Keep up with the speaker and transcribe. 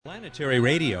Planetary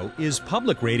Radio is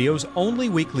public radio's only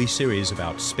weekly series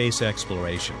about space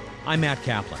exploration. I'm Matt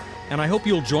Kaplan, and I hope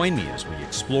you'll join me as we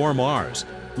explore Mars,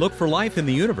 look for life in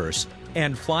the universe,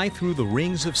 and fly through the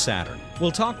rings of Saturn.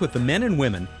 We'll talk with the men and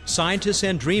women, scientists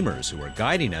and dreamers who are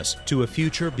guiding us to a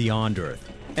future beyond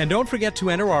Earth. And don't forget to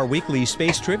enter our weekly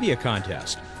space trivia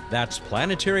contest. That's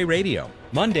Planetary Radio,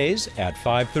 Mondays at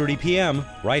 5:30 p.m.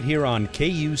 right here on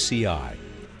KUCI.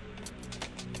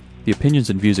 The opinions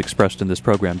and views expressed in this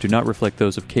program do not reflect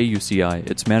those of KUCI,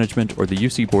 its management, or the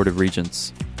UC Board of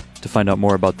Regents. To find out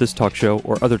more about this talk show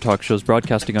or other talk shows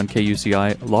broadcasting on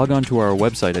KUCI, log on to our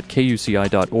website at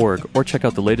kuci.org or check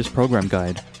out the latest program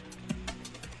guide.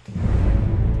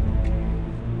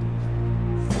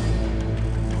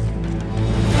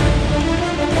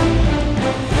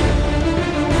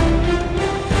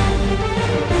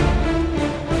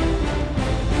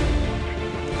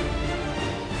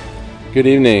 Good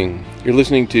evening. You're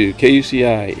listening to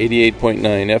KUCI 88.9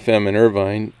 FM in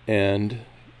Irvine and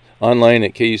online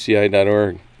at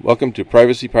kuci.org. Welcome to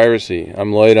Privacy Piracy.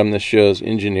 I'm Lloyd. I'm this show's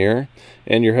engineer,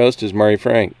 and your host is Mari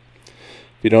Frank.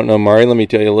 If you don't know Mari, let me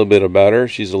tell you a little bit about her.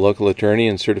 She's a local attorney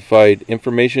and certified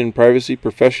information privacy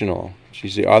professional.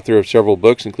 She's the author of several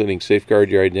books, including Safeguard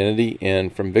Your Identity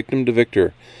and From Victim to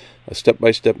Victor, a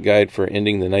step-by-step guide for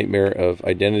ending the nightmare of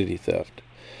identity theft.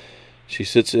 She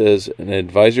sits as an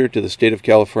advisor to the State of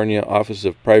California Office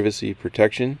of Privacy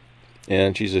Protection,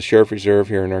 and she's a sheriff reserve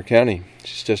here in our county.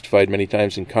 She's testified many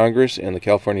times in Congress and the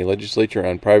California Legislature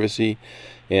on privacy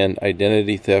and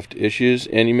identity theft issues,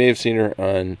 and you may have seen her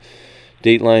on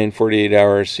Dateline, 48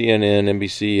 Hours, CNN,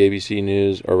 NBC, ABC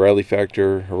News, O'Reilly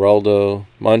Factor, Geraldo,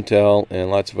 Montel,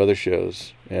 and lots of other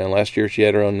shows. And last year she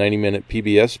had her own 90-minute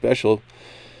PBS special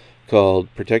called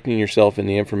Protecting Yourself in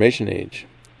the Information Age.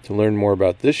 To learn more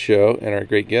about this show and our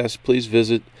great guests, please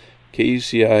visit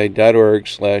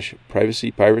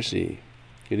kuci.org/privacypiracy.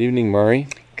 Good evening, Mari.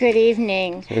 Good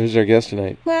evening. So who's our guest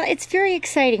tonight? Well, it's very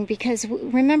exciting because,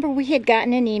 remember, we had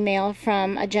gotten an email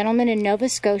from a gentleman in Nova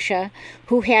Scotia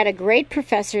who had a great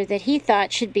professor that he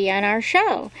thought should be on our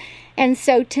show. And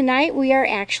so tonight we are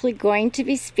actually going to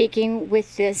be speaking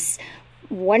with this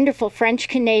wonderful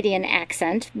French-Canadian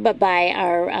accent, but by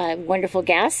our wonderful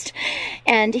guest.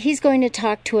 And he's going to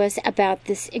talk to us about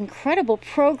this incredible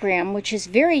program, which is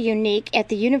very unique at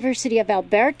the University of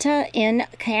Alberta in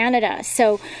Canada.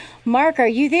 So, Mark, are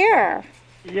you there?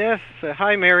 Yes.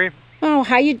 Hi, Mary. Oh,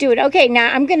 how you doing? Okay,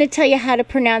 now I'm going to tell you how to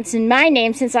pronounce my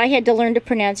name since I had to learn to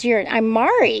pronounce yours. I'm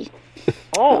Mari.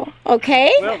 Oh.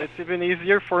 Okay. Well, it's even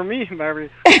easier for me, Mary.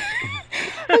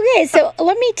 Okay, so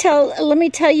let me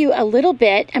tell you a little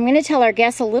bit. I'm going to tell our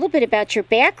guests a little bit about your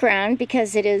background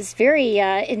because it is very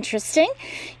interesting.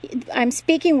 I'm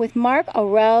speaking with Marc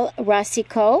Aurel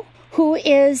Racicot, who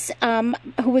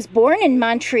was born in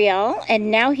Montreal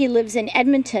and now he lives in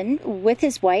Edmonton with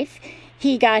his wife.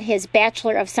 He got his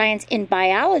Bachelor of Science in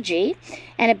Biology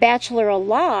and a Bachelor of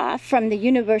Law from the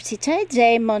Université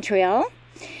de Montréal.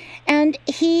 And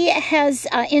he has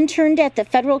interned at the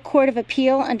Federal Court of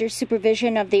Appeal under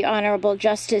supervision of the Honorable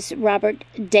Justice Robert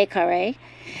Descartes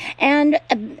and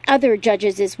other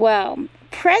judges as well.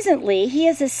 Presently, he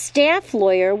is a staff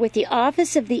lawyer with the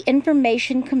Office of the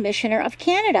Information Commissioner of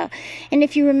Canada. And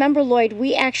if you remember, Lloyd,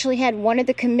 we actually had one of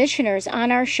the commissioners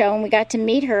on our show, and we got to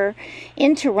meet her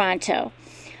in Toronto.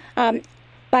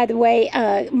 By the way,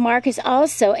 Mark is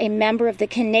also a member of the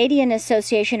Canadian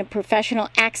Association of Professional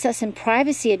Access and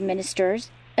Privacy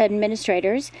Administrators,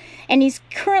 and he's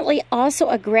currently also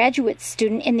a graduate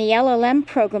student in the LLM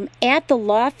program at the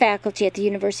law faculty at the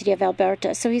University of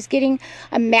Alberta. So he's getting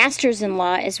a master's in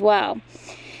law as well.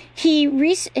 He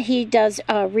does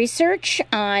research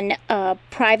on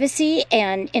privacy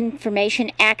and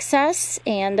information access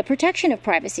and the protection of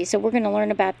privacy. So we're going to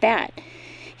learn about that.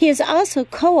 He is also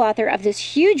co-author of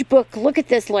this huge book. Look at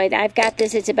this, Lloyd. I've got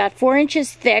this. It's about 4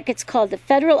 inches thick. It's called The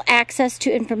Federal Access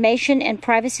to Information and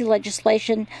Privacy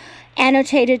Legislation,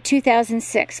 annotated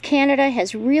 2006. Canada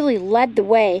has really led the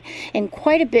way in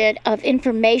quite a bit of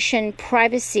information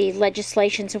privacy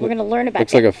legislation, so we're going to learn about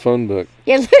that. Looks like a phone book.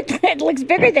 Yeah, it looks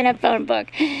bigger than a phone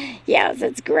book. Yes,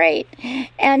 it's great.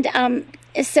 And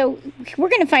so we're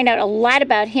going to find out a lot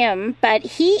about him, but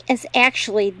he is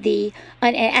actually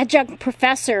an adjunct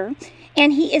professor,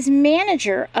 and he is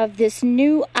manager of this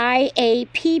new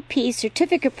IAPP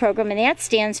certificate program, and that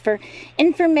stands for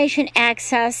Information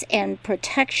Access and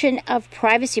Protection of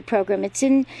Privacy Program. It's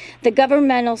in the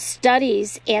governmental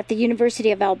studies at the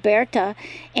University of Alberta,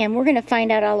 and we're going to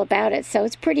find out all about it, so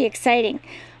it's pretty exciting.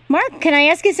 Mark, can I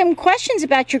ask you some questions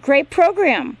about your great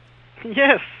program?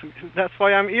 Yes, that's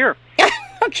why I'm here.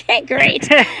 Okay, great.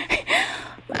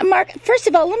 Mark, first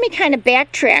of all, let me kind of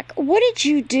backtrack. What did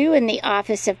you do in the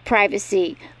Office of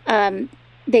Privacy,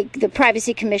 the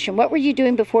Privacy Commission? What were you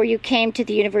doing before you came to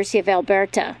the University of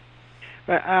Alberta?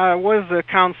 I was a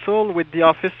counsel with the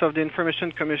Office of the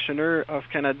Information Commissioner of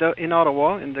Canada in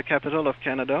Ottawa, in the capital of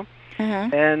Canada. Uh-huh.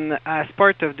 And as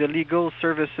part of the legal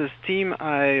services team,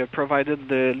 I provided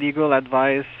the legal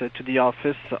advice to the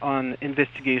office on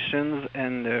investigations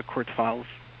and court files.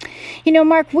 You know,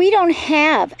 Mark, we don't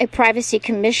have a privacy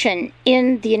commission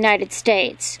in the United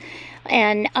States.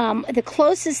 And the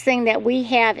closest thing that we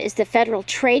have is the Federal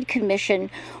Trade Commission,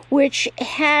 which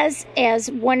has as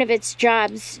one of its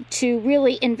jobs to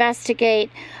really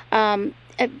investigate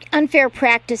unfair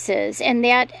practices, and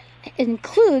that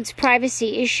includes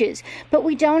privacy issues. But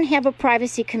we don't have a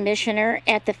privacy commissioner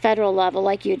at the federal level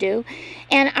like you do,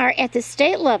 and at the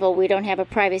state level we don't have a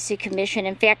privacy commission.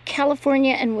 In fact,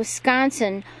 California and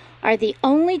Wisconsin are the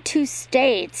only two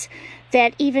states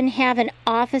that even have an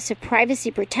Office of Privacy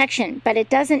Protection, but it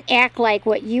doesn't act like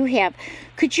what you have.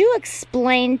 Could you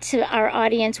explain to our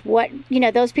audience what,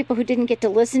 those people who didn't get to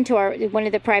listen to one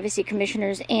of the privacy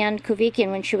commissioners, Ann Kuvikian,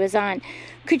 when she was on,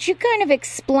 could you kind of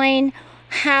explain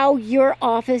how your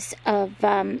Office of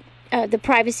the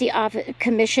Privacy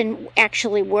Commission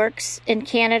actually works in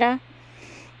Canada?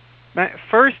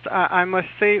 First, I must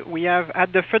say we have,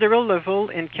 at the federal level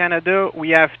in Canada, we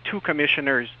have two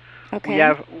commissioners. Okay. We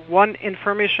have one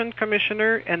information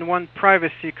commissioner and one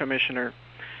privacy commissioner.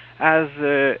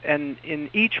 And in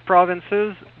each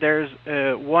provinces, there's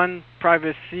one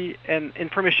privacy and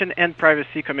information and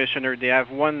privacy commissioner. They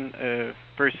have one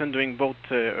person doing both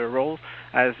roles.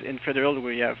 As in federal,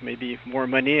 we have maybe more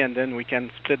money, and then we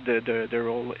can split the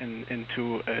role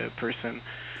into a person.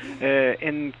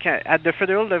 At the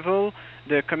federal level,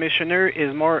 the commissioner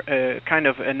is more kind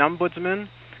of an ombudsman.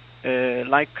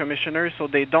 Like commissioners, so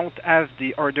they don't have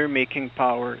the order-making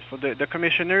power. So the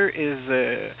commissioner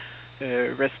is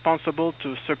responsible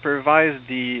to supervise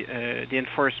the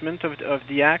enforcement of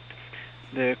the act.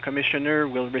 The commissioner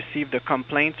will receive the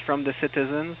complaints from the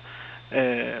citizens.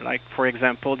 Like, for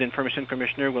example, the information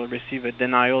commissioner will receive a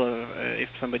denial of, if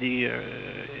somebody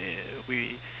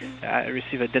we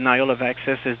receive a denial of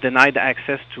access, is denied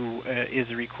access to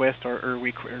his request or her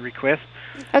request.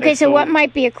 Okay, so what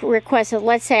might be a request? So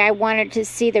let's say I wanted to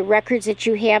see the records that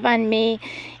you have on me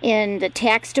in the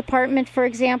tax department, for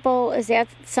example. Is that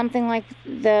something like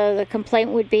the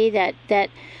complaint would be, that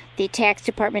the tax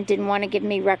department didn't want to give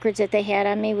me records that they had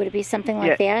on me? Would it be something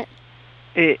like that?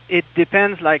 It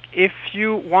depends. Like, if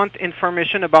you want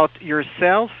information about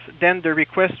yourself, then the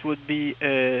request would be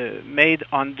made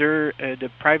under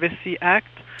the Privacy Act.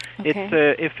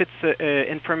 Okay. If it's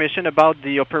information about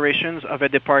the operations of a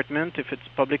department, if it's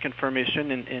public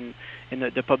information in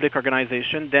the public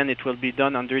organization, then it will be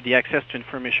done under the Access to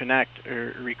Information Act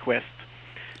request.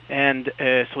 And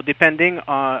so depending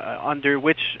under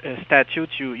which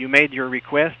statute you made your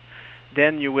request,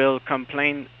 then you will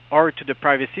complain or to the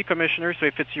Privacy Commissioner. So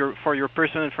if it's for your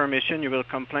personal information, you will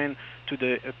complain to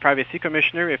the Privacy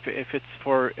Commissioner. If it's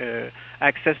for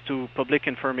access to public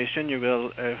information, you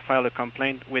will file a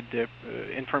complaint with the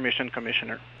Information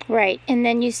Commissioner. Right. And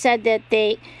then you said that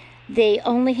they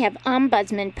only have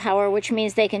ombudsman power, which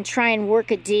means they can try and work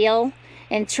a deal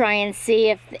and try and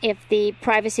see if the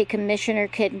Privacy Commissioner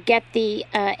could get the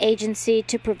agency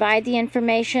to provide the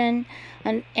information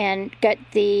and get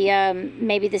the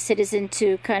maybe the citizen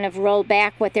to kind of roll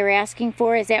back what they're asking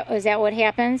for. Is that what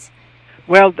happens?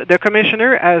 Well, the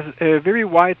commissioner has very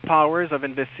wide powers of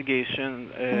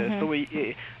investigation. So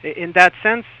in that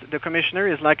sense, the commissioner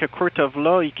is like a court of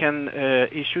law. He can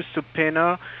issue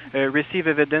subpoena, receive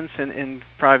evidence in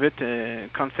private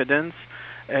confidence.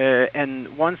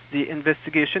 And once the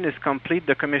investigation is complete,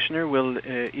 the commissioner will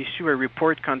issue a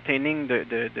report containing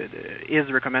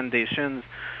his recommendations.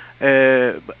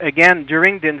 Again,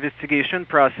 during the investigation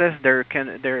process,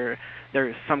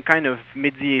 there's some kind of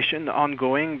mediation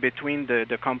ongoing between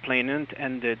the complainant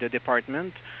and the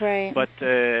department. Right. But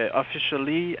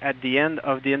officially, at the end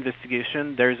of the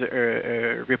investigation, there's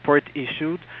a report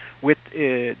issued with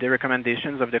the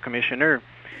recommendations of the commissioner,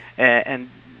 and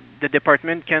the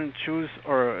department can choose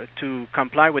or to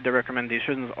comply with the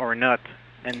recommendations or not.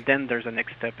 And then there's a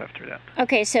next step after that.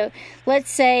 Okay, so let's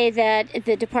say that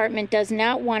the department does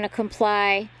not want to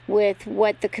comply with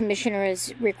what the commissioner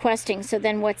is requesting. So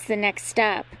then what's the next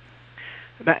step?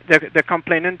 The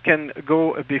complainant can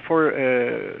go before,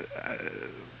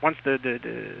 once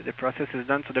the process is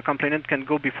done, so the complainant can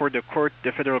go before the court,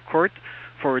 the federal court,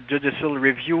 for judicial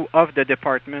review of the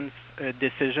department's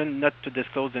decision not to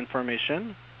disclose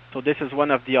information. So this is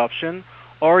one of the options.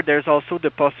 Or there's also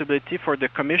the possibility for the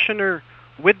commissioner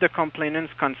with the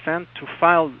complainant's consent, to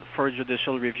file for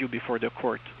judicial review before the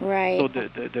court. Right. So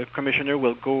the commissioner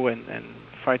will go and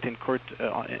fight in court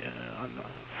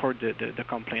for the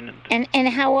complainant. And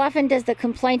how often does the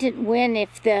complainant win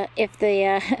if the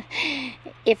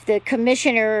if the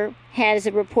commissioner has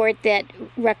a report that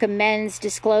recommends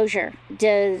disclosure?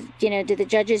 Do the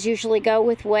judges usually go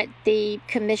with what the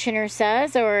commissioner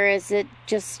says, or is it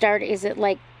just is it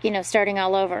like starting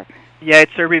all over? Yeah,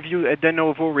 it's a review, a de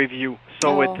novo review.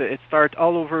 So it starts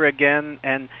all over again,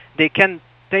 and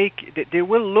they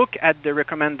will look at the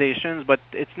recommendations, but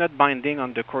it's not binding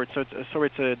on the court. So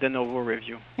it's a de novo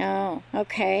review. Oh,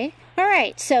 okay. All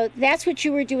right. So that's what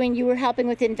you were doing. You were helping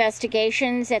with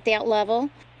investigations at that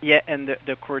level? Yeah, and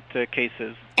the court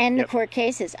cases. And the court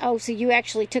cases. Oh, so you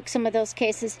actually took some of those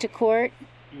cases to court?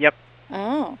 Yep.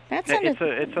 Oh, that's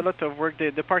it's a lot of work.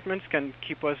 The departments can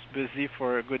keep us busy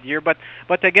for a good year, but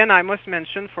again, I must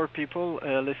mention for people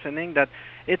listening that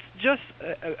it's just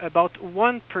about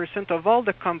 1% of all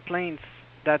the complaints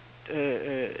that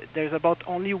there's about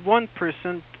only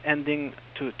 1% ending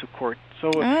to court. So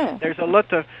there's a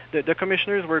lot of the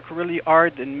commissioners work really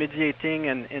hard in mediating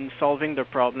and in solving the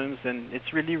problems, and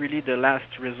it's really the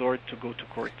last resort to go to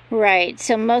court. Right.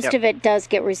 So most of it does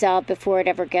get resolved before it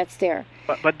ever gets there.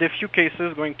 But the few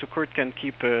cases going to court can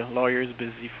keep lawyers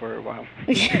busy for a while.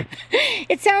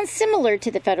 It sounds similar to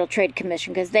the Federal Trade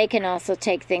Commission, because they can also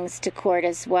take things to court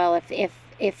as well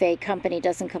if a company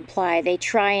doesn't comply. They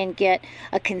try and get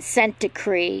a consent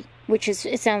decree, which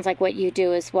it sounds like what you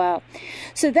do as well.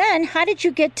 So then, how did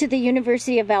you get to the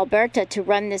University of Alberta to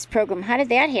run this program? How did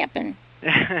that happen?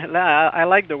 I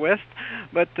like the West,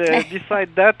 but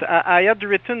beside that, I had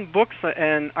written books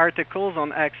and articles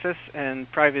on access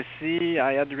and privacy.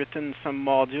 I had written some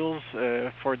modules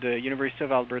for the University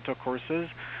of Alberta courses.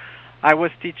 I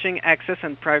was teaching access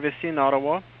and privacy in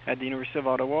Ottawa, at the University of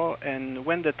Ottawa, and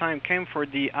when the time came for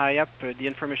the IAP, the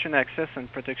Information Access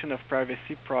and Protection of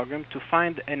Privacy program, to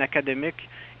find an academic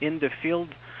in the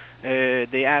field,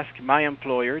 they asked my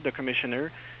employer, the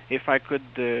commissioner, if I could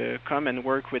come and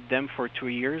work with them for 2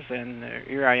 years, and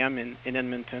here I am in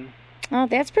Edmonton. Oh,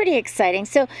 that's pretty exciting.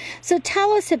 So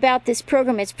tell us about this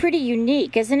program. It's pretty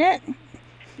unique, isn't it?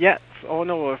 Yeah. Oh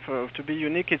no, to be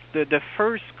unique, it's the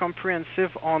first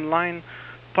comprehensive online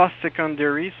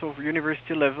post-secondary, so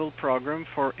university-level program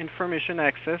for information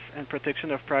access and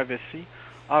protection of privacy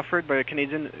offered by a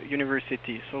Canadian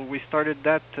university. So we started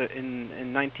that in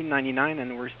 1999,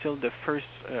 and we're still the first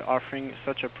offering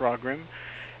such a program.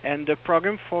 And the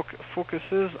program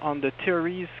focuses on the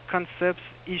theories, concepts,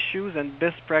 issues, and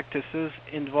best practices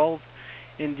involved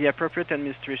in the appropriate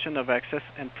administration of access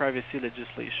and privacy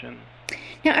legislation.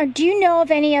 Now, do you know of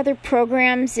any other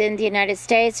programs in the United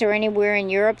States or anywhere in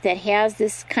Europe that has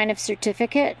this kind of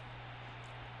certificate?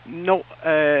 No,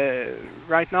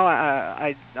 right now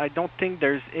I don't think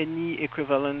there's any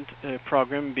equivalent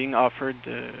program being offered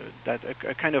that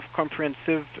a kind of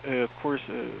comprehensive course,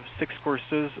 6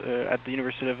 courses at the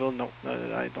university level. No,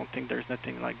 I don't think there's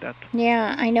nothing like that.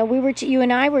 Yeah, I know. You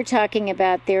and I were talking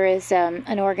about there is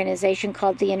an organization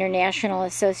called the International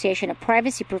Association of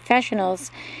Privacy Professionals,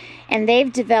 and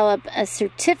they've developed a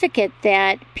certificate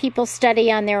that people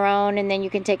study on their own, and then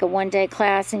you can take a one-day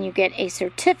class and you get a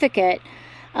certificate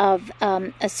of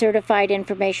a certified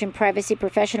information privacy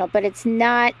professional, but it's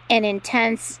not an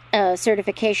intense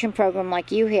certification program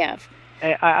like you have.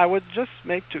 I would just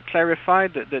make to clarify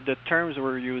the terms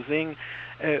we're using.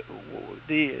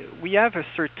 We have a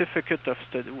certificate of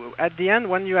study. At the end,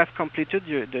 when you have completed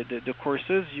the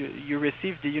courses, you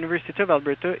receive the University of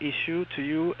Alberta issue to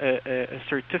you a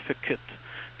certificate.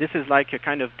 This is like a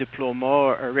kind of diploma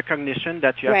or a recognition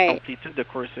that you have completed the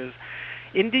courses.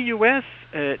 In the U.S.,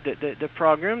 the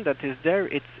program that is there,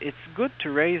 it's good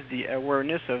to raise the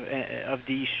awareness of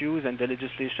the issues and the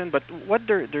legislation. But what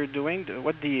they're doing,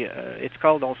 it's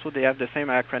called also, they have the same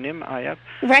acronym, IAP.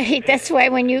 Right. That's why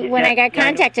when I got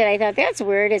contacted, I thought that's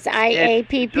weird. It's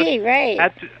IAPP,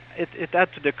 right? It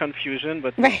adds to the confusion,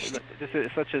 but this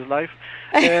is such is life.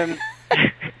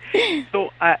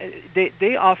 So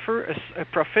they offer a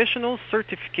professional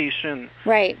certification.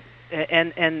 Right.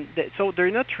 So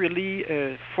they're not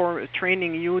really for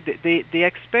training you. They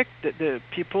expect the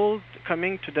people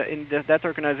coming to that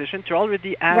organization to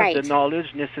already have the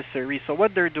knowledge necessary. So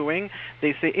what they're doing,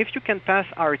 they say, if you can pass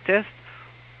our test,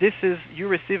 you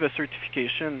receive a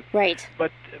certification. Right.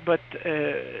 But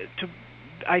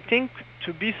I think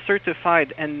to be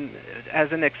certified and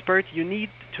as an expert, you need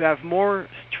to have more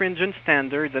stringent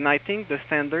standards. And I think the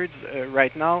standards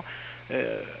right now,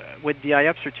 with the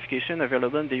IAP certification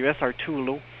available in the U.S. are too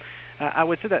low. I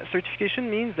would say that certification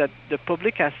means that the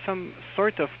public has some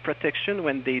sort of protection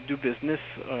when they do business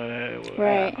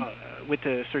with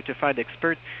a certified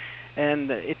expert, and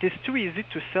it is too easy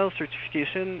to sell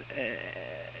certification,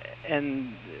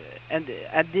 and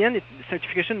at the end,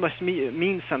 certification must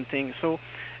mean something. So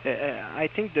I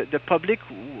think the public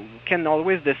can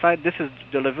always decide this is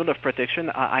the level of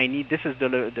protection I need. This is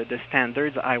the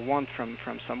standards I want from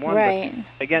someone. Right.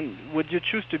 But again, would you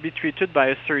choose to be treated by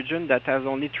a surgeon that has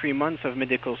only 3 months of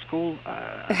medical school?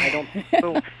 I don't think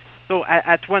so. So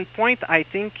at one point, I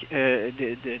think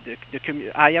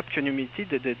the IAP community,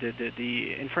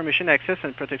 the Information Access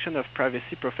and Protection of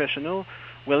Privacy professional,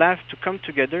 will have to come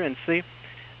together and say,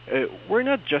 we're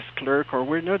not just clerk, or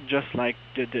we're not just like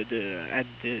at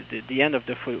the end of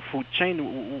the food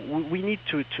chain. We need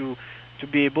to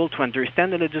be able to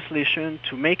understand the legislation,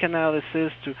 to make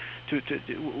analysis.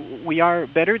 We are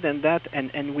better than that,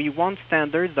 and we want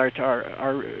standards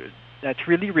that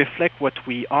really reflect what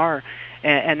we are.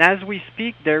 And as we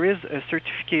speak, there is a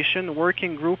certification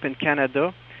working group in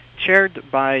Canada, chaired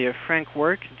by Frank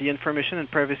Work, the Information and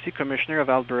Privacy Commissioner of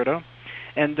Alberta.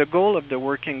 And the goal of the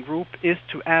working group is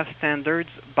to have standards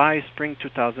by spring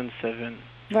 2007.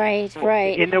 Right, so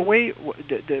right. In a way,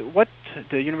 what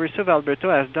the University of Alberta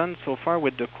has done so far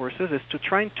with the courses is to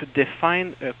try to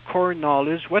define core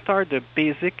knowledge. What are the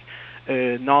basic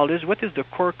knowledge? What is the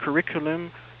core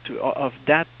curriculum of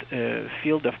that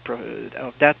field of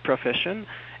that profession?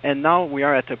 And now we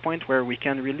are at a point where we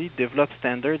can really develop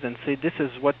standards and say this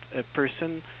is what a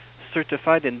person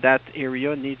certified in that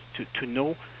area needs to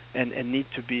know. And need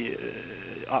to be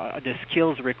the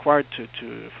skills required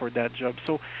for that job.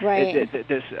 So right.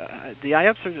 The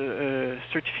IAP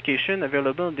certification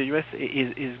available in the U.S.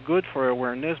 is good for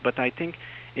awareness, but I think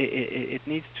it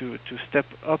needs to step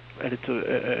up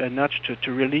a notch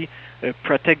to really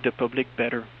protect the public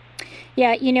better.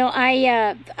 Yeah,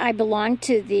 I belong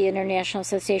to the International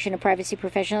Association of Privacy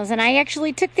Professionals, and I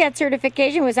actually took that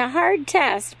certification. It was a hard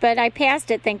test, but I passed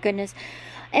it, thank goodness.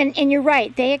 And you're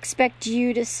right. They expect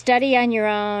you to study on your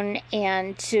own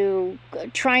and to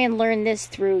try and learn this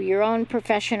through your own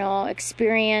professional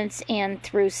experience and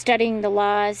through studying the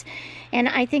laws. And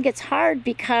I think it's hard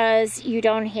because you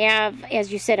don't have,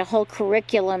 as you said, a whole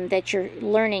curriculum that you're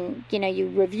learning. You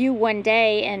review one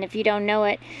day, and if you don't know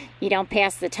it, you don't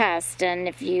pass the test.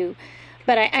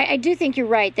 But I do think you're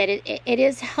right that it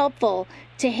is helpful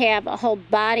to have a whole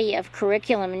body of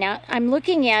curriculum. Now, I'm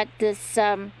looking at this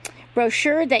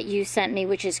brochure that you sent me,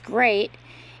 which is great,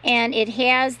 and it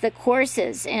has the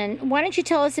courses. And why don't you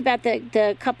tell us about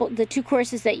the two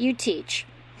courses that you teach?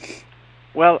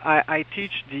 Well, I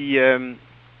teach the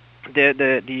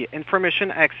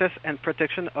Information Access and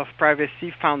Protection of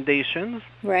Privacy Foundations,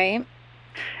 right,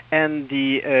 and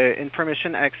the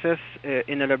Information Access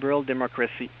in a Liberal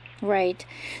Democracy. Right.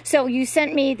 So you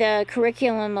sent me the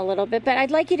curriculum a little bit, but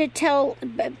I'd like you to tell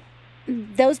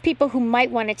those people who might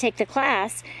want to take the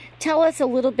class, tell us a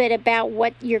little bit about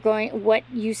what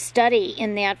you study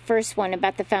in that first one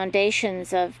about the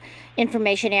foundations of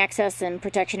information access and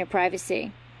protection of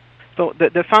privacy. So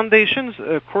the foundations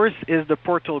course is the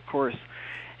portal course.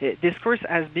 This course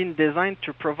has been designed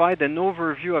to provide an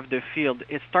overview of the field.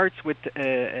 It starts with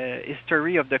a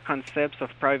history of the concepts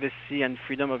of privacy and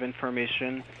freedom of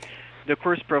information. The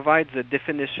course provides the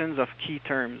definitions of key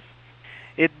terms.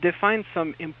 It defines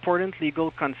some important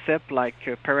legal concepts like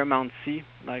paramountcy,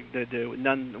 like the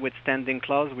non-withstanding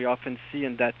clause we often see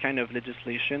in that kind of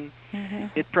legislation. Mm-hmm.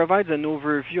 It provides an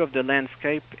overview of the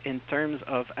landscape in terms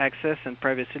of access and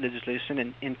privacy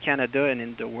legislation in Canada and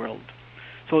in the world.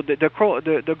 So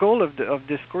the goal of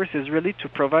this course is really to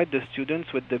provide the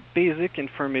students with the basic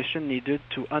information needed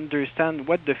to understand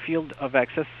what the field of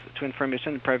access to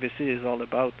information and privacy is all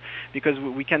about, because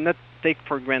we cannot take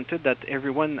for granted that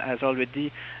everyone has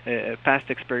already past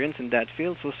experience in that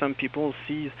field. So some people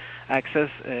see access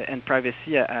and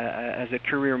privacy as a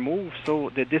career move.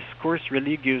 So this course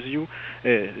really gives you,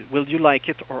 will you like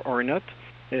it or not,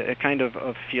 a kind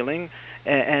of feeling.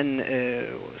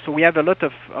 So we have a lot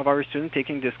of our students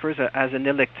taking this course as an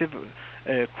elective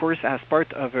course as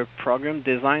part of a program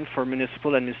designed for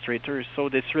municipal administrators. So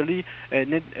it's really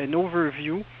an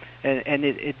overview, and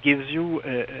it gives you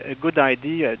a good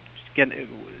idea.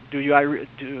 Do I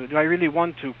really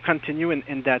want to continue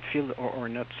in that field or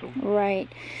not? So right.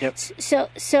 Yep.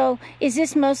 So is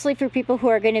this mostly for people who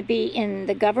are going to be in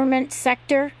the government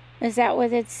sector? Is that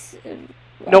what it's?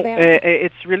 No,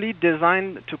 it's really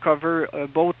designed to cover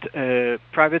both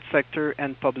private sector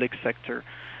and public sector.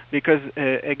 because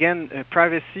again,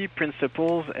 privacy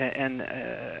principles and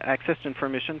access to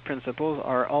information principles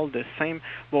are all the same.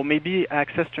 Well, maybe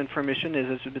access to information is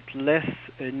a little bit less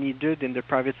needed in the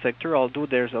private sector, although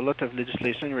there's a lot of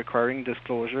legislation requiring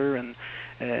disclosure and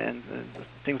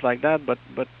things like that. But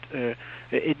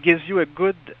it gives you a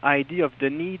good idea of the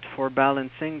need for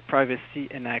balancing privacy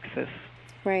and access.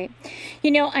 Right. You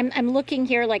know, I'm looking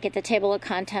here like at the table of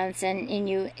contents, and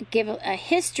you give a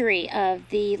history of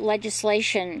the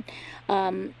legislation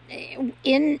in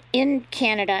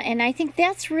Canada, and I think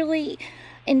that's really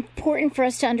important for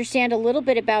us to understand a little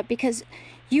bit about, because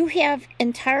you have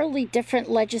entirely different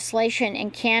legislation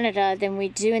in Canada than we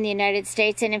do in the United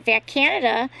States, and in fact,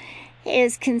 Canada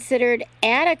is considered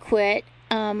adequate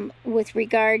with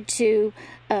regard to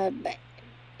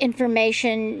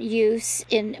information use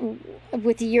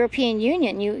with the European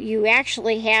Union. You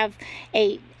actually have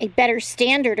a better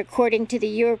standard according to the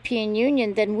European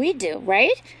Union than we do,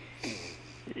 right?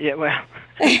 Yeah, well,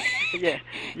 yeah,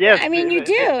 yes. I mean, you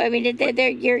do. I mean,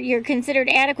 you're considered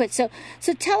adequate. So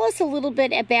tell us a little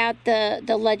bit about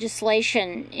the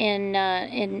legislation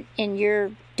in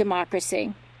your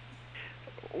democracy.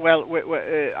 Well,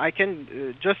 I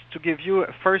can just to give you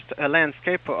first a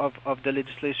landscape of the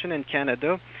legislation in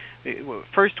Canada.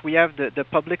 First, we have the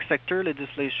public sector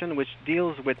legislation, which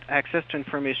deals with access to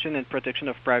information and protection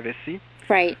of privacy.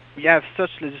 Right. We have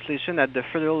such legislation at the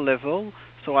federal level.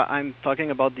 So I'm talking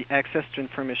about the Access to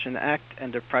Information Act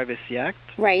and the Privacy Act.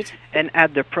 Right. And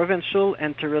at the provincial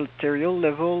and territorial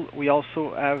level, we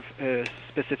also have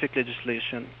specific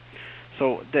legislation.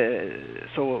 So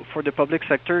for the public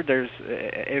sector, there's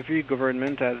every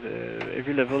government has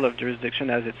every level of jurisdiction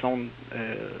has its own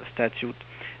statute.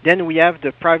 Then we have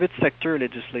the private sector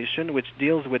legislation, which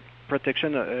deals with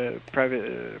protection of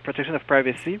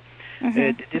privacy.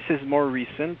 Mm-hmm. This is more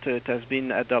recent. It has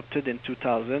been adopted in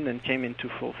 2000 and came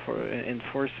into in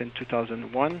force in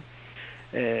 2001,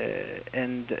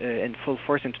 and in full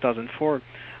force in 2004.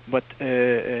 But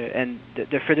and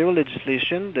the federal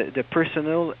legislation, the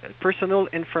Personal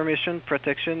Information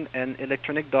Protection and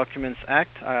Electronic Documents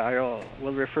Act, I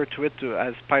will refer to it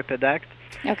as PIPED Act.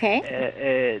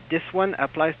 Okay. This one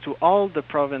applies to all the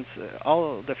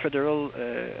federal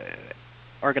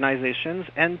organizations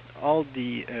and all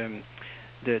the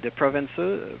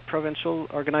provincial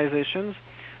organizations.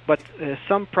 But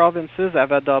some provinces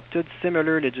have adopted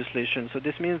similar legislation. So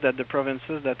this means that the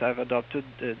provinces that have adopted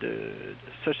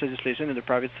such legislation in the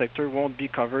private sector won't be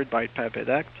covered by PIPED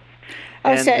Act.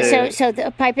 Oh, so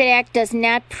the PIPED Act does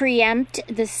not preempt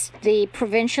the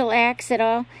provincial acts at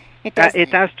all?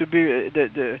 It has to be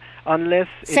unless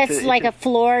it's like a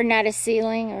floor, not a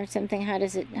ceiling, or something. How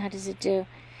does it do?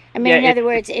 I mean, in other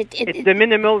words, it's the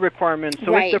minimal requirement.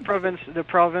 So right. If the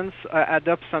province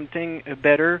adopts something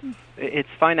better, it's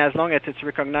fine as long as it's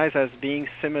recognized as being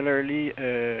similar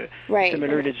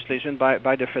legislation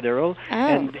by the federal. Oh.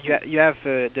 And you have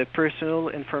the Personal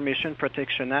Information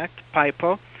Protection Act,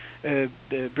 PIPA.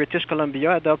 British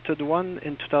Columbia adopted one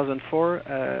in 2004.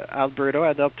 Alberta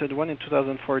adopted one in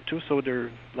 2004 too. So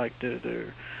they're like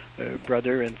the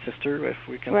brother and sister, if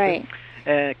we can right. say.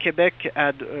 Quebec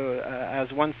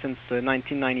has one since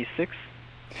 1996,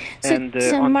 and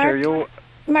Ontario.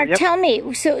 Mark, yep. Tell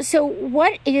me. So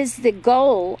what is the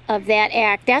goal of that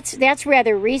act? That's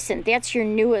rather recent. That's your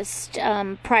newest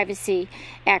privacy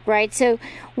act, right? So,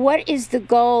 what is the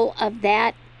goal of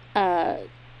that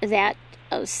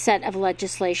set of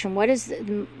legislation? What is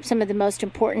some of the most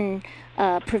important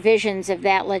provisions of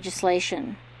that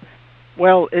legislation?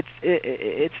 Well, it's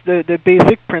the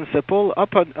basic principle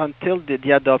up until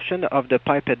the adoption of the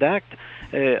PIPED Act.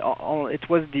 It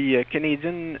was the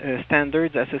Canadian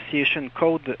Standards Association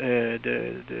Code,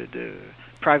 the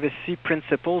privacy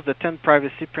principles, the 10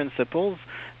 privacy principles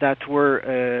that were.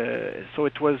 So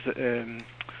it was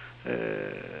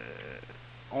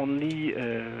only.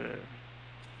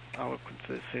 I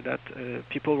could say that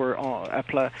people were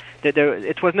apply.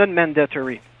 It was not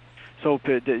mandatory. So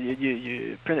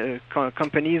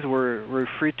companies were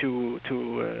free to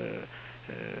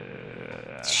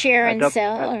share and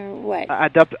sell, or what?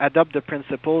 Adopt the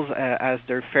principles as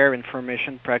their fair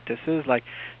information practices. Like,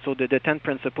 so the 10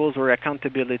 principles were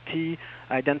accountability,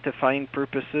 identifying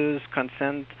purposes,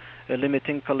 consent,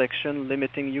 limiting collection,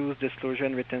 limiting use, disclosure,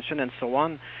 and retention, and so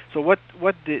on. So what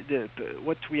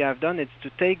we have done is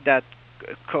to take that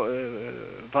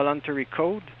voluntary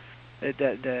code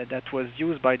that was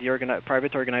used by the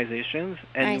private organizations,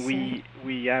 and we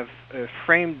have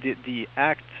framed the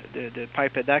act, the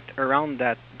PIPED Act, around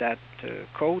that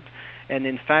code, and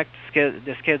in fact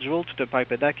the schedule to the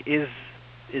PIPED Act is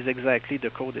exactly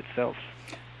the code itself.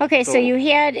 Okay, so you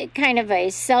had kind of a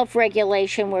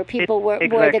self-regulation where people where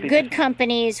the good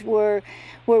companies were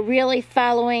really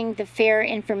following the fair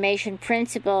information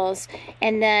principles,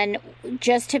 and then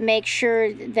just to make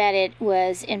sure that it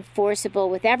was enforceable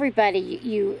with everybody,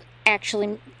 you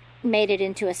actually made it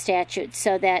into a statute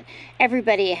so that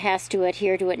everybody has to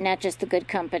adhere to it, not just the good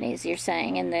companies, you're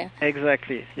saying.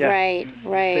 Exactly, yeah. Right.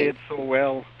 You say it so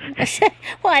well.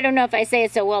 Well, I don't know if I say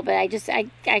it so well, but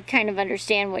I kind of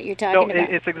understand what you're talking about.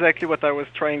 No, it's exactly what I was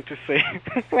trying to say.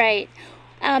 Right.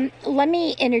 Let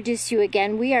me introduce you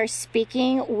again. We are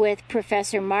speaking with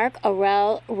Professor Marc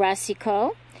Aurel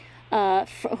Racicot,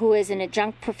 who is an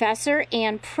adjunct professor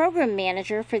and program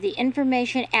manager for the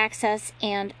Information Access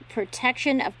and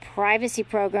Protection of Privacy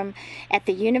program at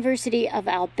the University of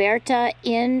Alberta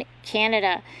in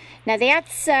Canada. Now,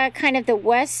 that's kind of the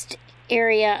west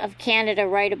area of Canada,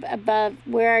 right above.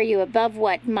 Where are you? Above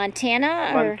what?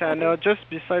 Montana? Montana, just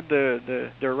beside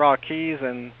the Rockies,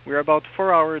 and we're about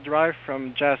 4-hour drive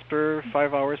from Jasper,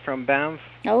 5 hours from Banff.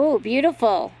 Oh,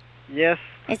 beautiful! Yes,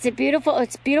 it's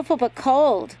beautiful, but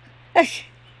cold.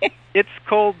 It's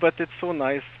cold, but it's so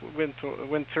nice.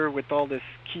 Winter with all the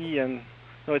ski, and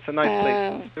it's a nice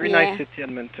place. Very nice city,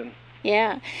 Edmonton.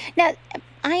 Yeah. Now,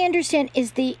 I understand.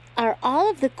 Are all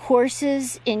of the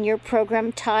courses in your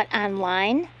program taught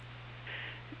online?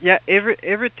 Yeah,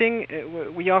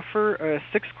 everything. We offer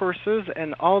 6 courses,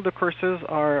 and all the courses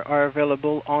are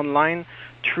available online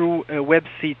through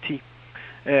WebCT.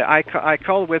 I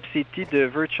call WebCT the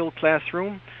virtual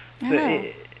classroom.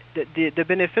 The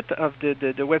benefit of the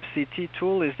WebCT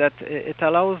tool is that it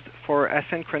allows for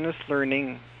asynchronous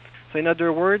learning. So in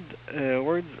other words,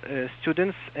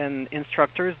 students and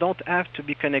instructors don't have to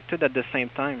be connected at the same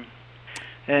time.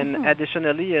 And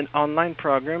additionally, an online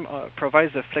program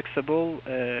provides a flexible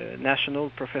national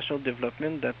professional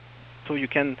development so you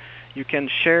can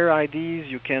share ideas,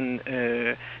 you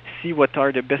can see what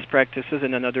are the best practices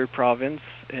in another province,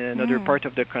 in another part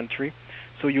of the country.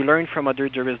 So you learn from other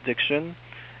jurisdictions.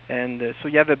 And so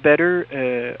you have a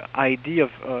better idea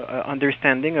of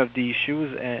understanding of the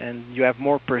issues, and you have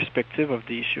more perspective of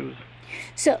the issues.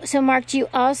 So Marc, do you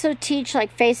also teach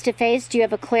like face-to-face? Do you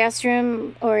have a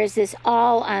classroom, or is this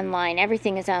all online?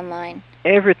 Everything is online?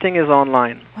 Everything is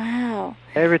online. Wow.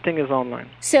 Everything is online.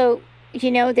 So,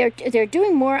 they're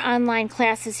doing more online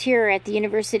classes here at the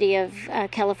University of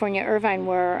California, Irvine,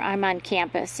 where I'm on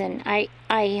campus. And I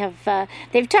have,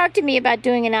 they've talked to me about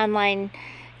doing an online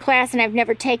class, and I've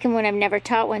never taken one. I've never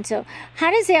taught one. So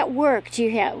how does that work? Do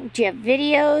you have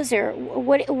videos, or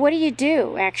what do you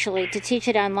do actually to teach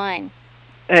it online?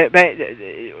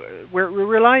 We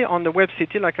rely on the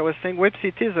WebCT. Like I was saying,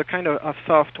 WebCT is a kind of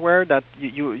software that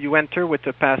you enter with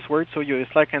a password. So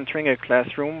it's like entering a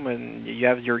classroom, and you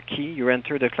have your key. You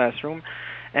enter the classroom,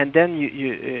 and then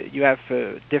you have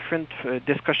different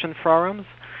discussion forums.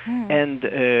 And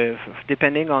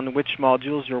depending on which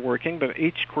modules you're working, but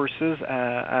each courses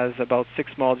has about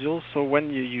 6 modules. So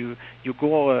when you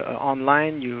go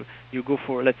online, you go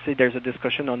for, let's say there's a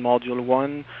discussion on module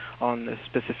 1 on a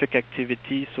specific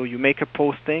activity. So you make a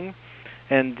posting,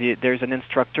 and there's an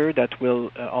instructor that will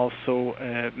also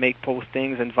make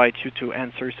postings, invite you to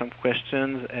answer some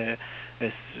questions,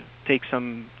 take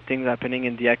some things happening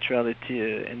in the actuality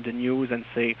in the news, and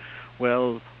say,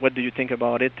 well, what do you think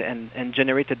about it? And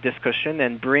generate a discussion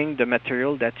and bring the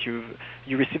material that you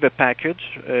receive a package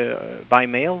by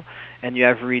mail, and you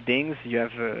have readings.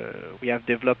 We have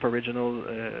developed original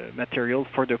material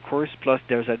for the course. Plus,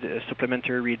 there's a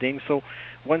supplementary reading. So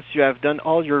once you have done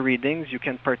all your readings, you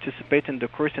can participate in the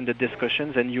course and the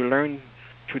discussions, and you learn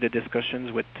through the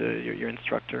discussions with your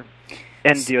instructor.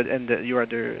 And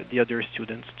the other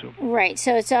students too. Right.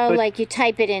 So it's all like you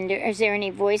type it in. Is there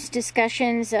any voice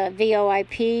discussions,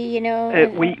 VoIP?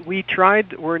 We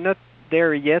tried. We're not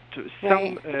there yet.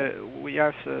 Right. We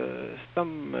have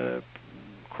some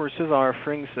courses are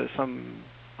offering some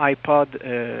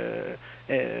iPod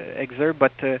excerpt,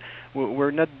 but we're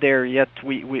not there yet.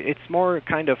 It's more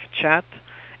kind of chat.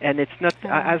 And it's not,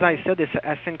 as I said, it's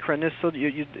asynchronous. So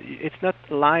it's not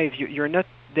live. You're not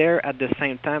there at the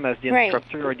same time as the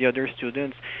instructor or the other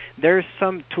students. There's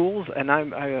some tools, and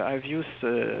I've used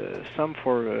some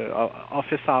for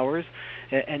office hours,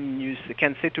 and you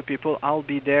can say to people, I'll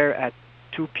be there at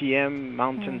 2 p.m.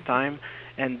 Mountain Time,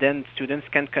 and then students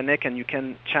can connect, and you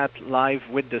can chat live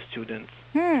with the students.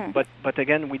 But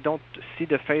again, we don't see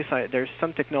the face. There's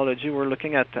some technology. We're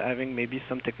looking at having maybe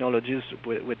some technologies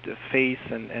with the face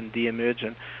and the image,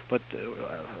 but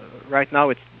right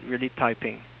now it's really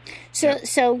typing.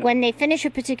 So when they finish a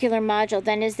particular module,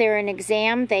 then is there an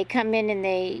exam? They come in and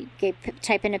they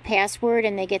type in a password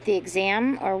and they get the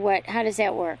exam, or what? How does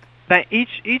that work?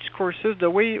 Each courses, the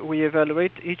way we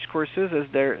evaluate each courses is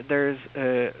there's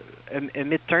a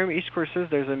midterm. Each courses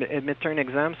there's a midterm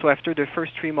exam. So after the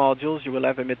first 3 modules, you will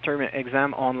have a midterm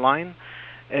exam online.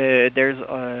 There's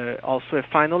also a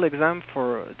final exam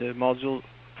for the modules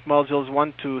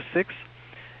 1 to 6,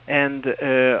 and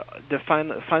the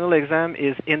final exam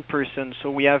is in person.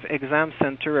 So we have exam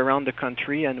center around the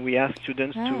country, and we ask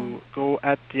students to go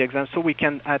at the exam so we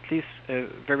can at least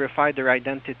verify their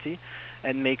identity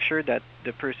and make sure that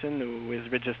the person who is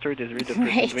registered is really the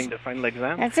person doing the final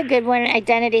exam. That's a good one.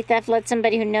 Identity theft. Let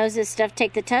somebody who knows this stuff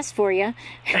take the test for you.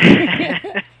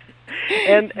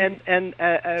 and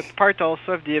part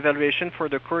also of the evaluation for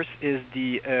the course is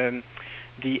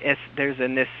there's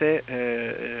an essay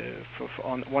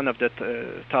on one of the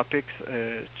topics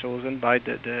chosen by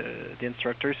the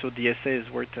instructor. So the essay is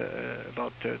worth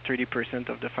about 30%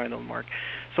 of the final mark.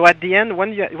 So at the end,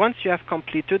 once you have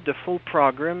completed the full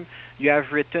program, you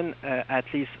have written at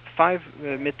least 5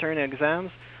 midterm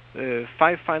exams,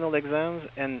 5 final exams,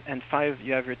 and 5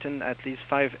 you have written at least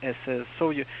 5 essays.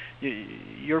 So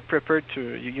you're prepared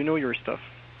to you know your stuff.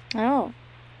 Oh.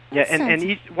 Yeah, and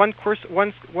each one course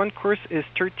is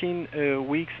 13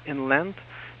 weeks in length,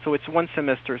 so it's 1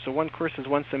 semester. So one course is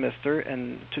 1 semester,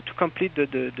 and to complete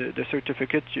the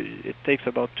certificate, it takes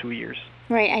about 2 years.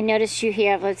 Right. I noticed you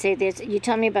have. Let's say this. You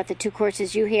tell me about the 2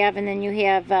 courses you have, and then you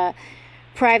have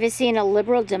privacy in a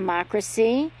liberal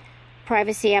democracy,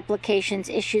 privacy applications,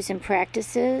 issues and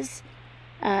practices.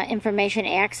 Information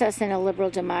access in a liberal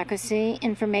democracy,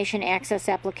 information access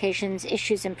applications,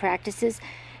 issues and practices,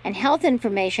 and health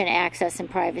information access and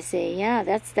privacy. Yeah,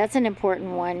 that's an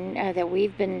important one that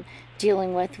we've been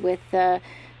dealing with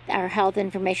our Health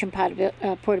Information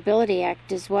Portability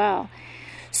Act as well.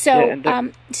 So,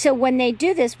 so when they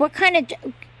do this, what kind of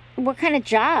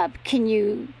job can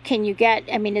you get?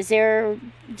 I mean, does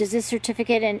this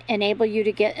certificate enable you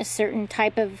to get a certain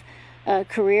type of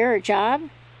career or job?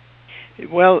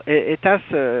 Well, it has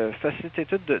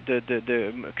facilitated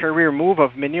the career move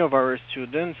of many of our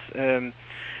students. The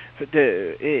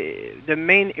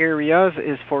main areas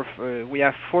is we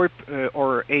have 4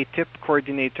 or ATIP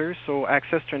coordinators, so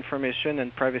access to information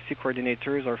and privacy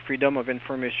coordinators, or freedom of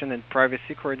information and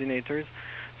privacy coordinators.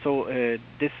 So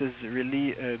this is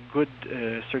really a good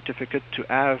certificate to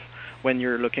have when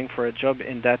you're looking for a job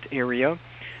in that area.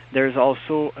 There's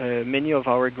also many of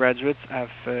our graduates have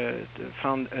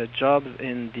found jobs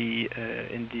in the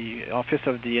Office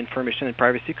of the Information and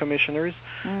Privacy Commissioners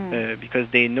because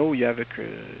they know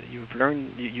you've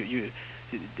learned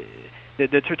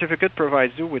the certificate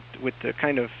provides you with the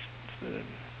kind of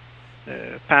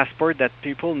passport that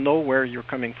people know where you're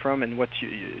coming from and what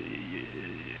your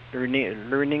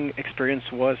learning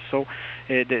experience was. So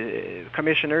the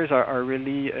commissioners are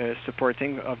really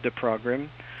supporting of the program.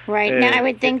 Right. Now, I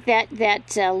would think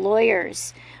that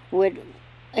lawyers would,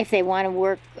 if they want to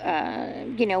work,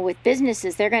 with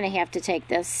businesses, they're going to have to take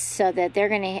this, so that they're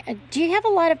going to. Do you have a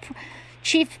lot of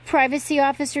chief privacy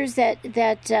officers that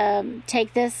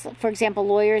take this? For example,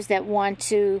 lawyers that want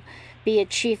to be a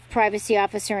chief privacy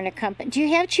officer in a company. Do you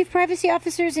have chief privacy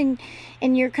officers in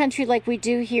your country like we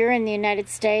do here in the United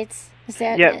States? Is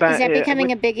that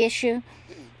becoming a big issue?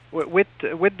 With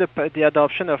the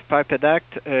adoption of PIPED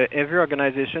Act, every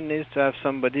organization needs to have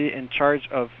somebody in charge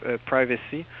of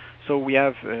privacy. So we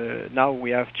have now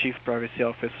chief privacy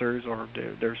officers, or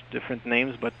there's different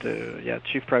names, but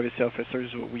chief privacy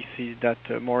officers. We see that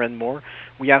more and more.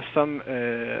 We have some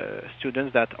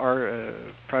students that are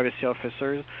privacy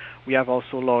officers. We have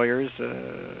also lawyers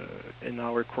in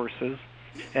our courses,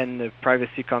 and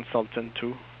privacy consultant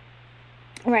too.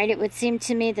 Right. It would seem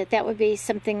to me that would be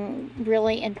something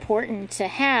really important to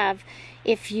have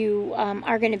if you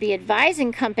are going to be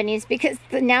advising companies, because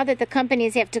now that the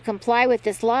companies have to comply with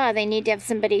this law, they need to have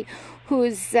somebody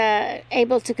who's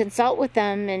able to consult with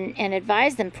them and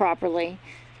advise them properly.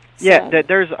 Yeah,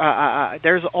 there's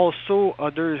also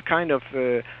other kind of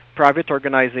private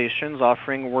organizations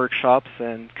offering workshops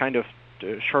and kind of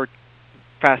short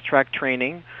fast-track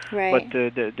training. Right.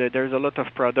 But there's a lot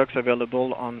of products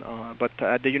available but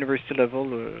at the university level,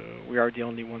 we are the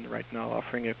only one right now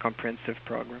offering a comprehensive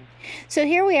program. So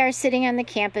here we are sitting on the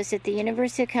campus at the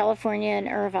University of California in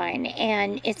Irvine,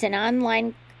 and it's an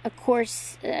online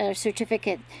course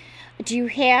certificate. Do you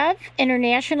have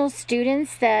international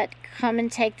students that come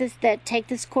and take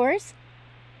this course?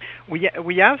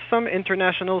 We have some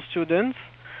international students,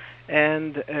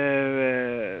 and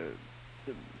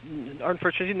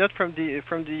unfortunately not from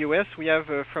the U.S. We have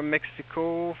from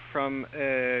Mexico, from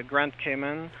Grand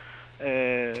Cayman,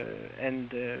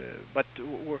 but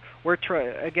we're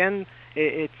again.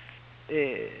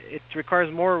 it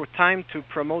requires more time to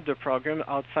promote the program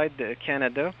outside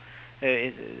Canada.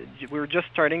 We're just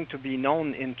starting to be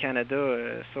known in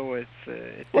Canada, so it's.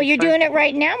 Well, you're doing it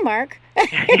right now, Mark.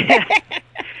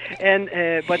 And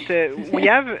but we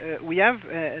have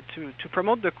to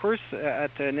promote the course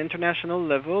at an international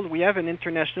level. We have an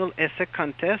international essay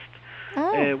contest,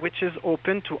 which is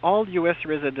open to all U.S.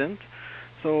 residents.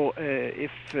 So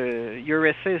if your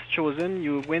essay is chosen,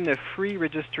 you win a free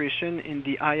registration in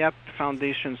the IAP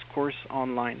Foundation's course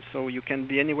online. So you can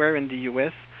be anywhere in the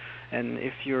U.S., and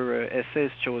if your essay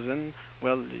is chosen,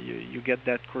 well, you get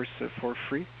that course for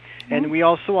free. Mm-hmm. And we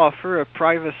also offer a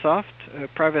Privasoft.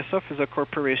 Privasoft is a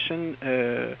corporation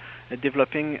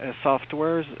developing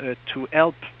softwares to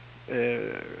help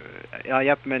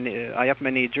IAP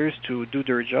managers to do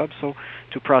their job, so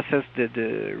to process the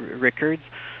records.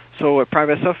 So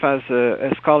Privasoft has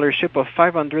a scholarship of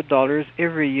 $500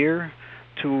 every year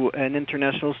to an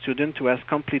international student who has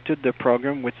completed the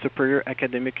program with superior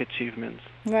academic achievements.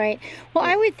 Right. Well,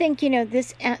 I would think,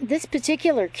 this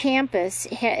particular campus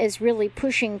is really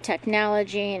pushing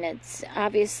technology, and it's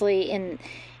obviously in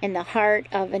the heart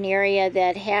of an area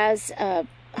that has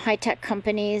high-tech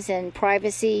companies, and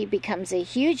privacy becomes a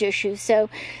huge issue. So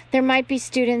there might be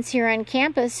students here on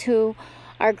campus who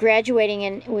are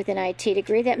graduating with an IT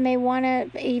degree that may want to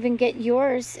even get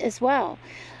yours as well.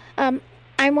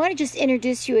 I want to just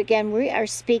introduce you again. We are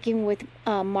speaking with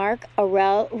Mark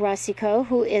Aurel Rosico,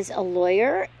 who is a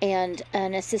lawyer and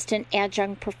an assistant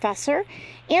adjunct professor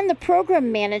and the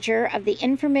program manager of the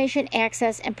Information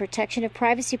Access and Protection of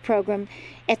Privacy program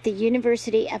at the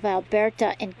University of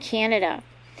Alberta in Canada.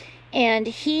 And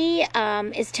he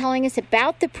is telling us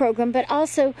about the program, but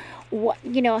also,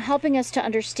 helping us to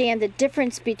understand the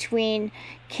difference between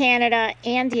Canada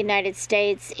and the United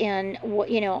States and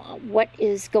what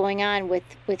is going on with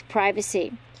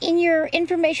privacy. In your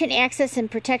Information Access and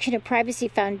Protection of Privacy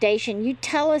Foundation, you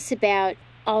tell us about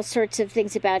all sorts of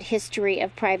things about history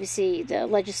of privacy, the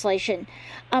legislation.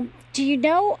 Do you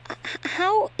know,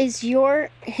 how is your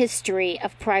history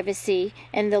of privacy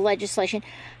and the legislation,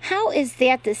 how is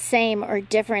that the same or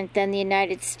different than the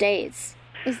United States?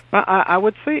 I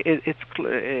would say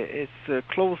it's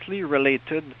closely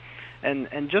related,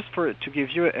 and just to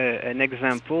give you an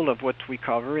example of what we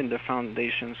cover in the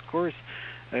foundation's course,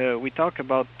 we talk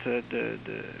about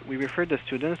we refer the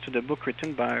students to the book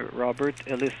written by Robert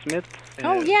Ellis Smith.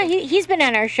 He's been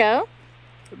on our show.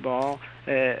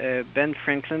 Ben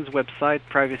Franklin's website,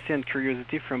 Privacy and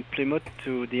Curiosity from Plymouth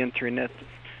to the Internet.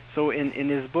 So in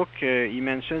his book, he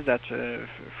mentions that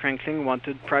Franklin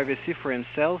wanted privacy for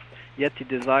himself, yet he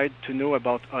desired to know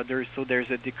about others. So there's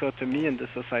a dichotomy in the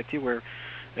society where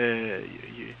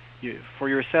you for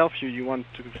yourself, you want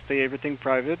to stay everything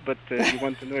private, but you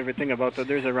want to know everything about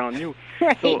others around you.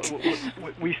 Right. So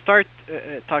we start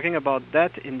talking about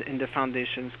that in the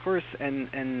foundation's course,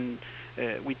 and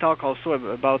we talk also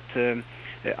about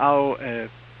how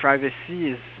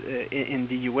privacy is in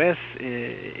the U.S.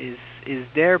 is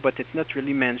there, but it's not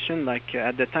really mentioned. Like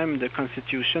at the time the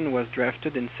Constitution was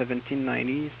drafted in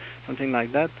 1790s, something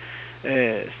like that.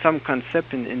 Some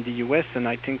concept in the U.S., and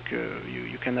I think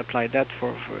you can apply that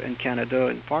for in Canada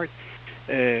in part.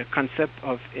 Concept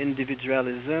of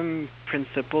individualism,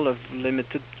 principle of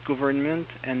limited government,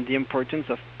 and the importance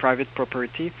of private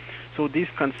property. So these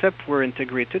concepts were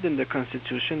integrated in the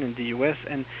Constitution in the U.S.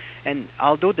 and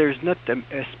although there's not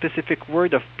a specific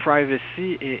word of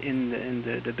privacy in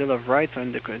the Bill of Rights or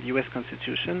in the U.S.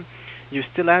 Constitution, you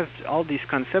still have all these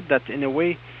concepts that in a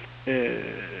way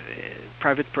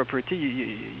private property,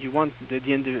 you want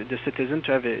the citizen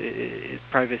to have his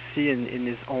privacy in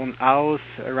his own house,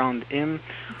 around him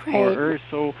or her.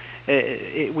 So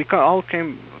we all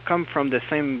come from the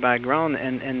same background,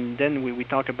 and then we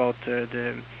talk about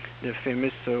the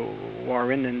famous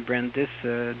Warren and Brandis.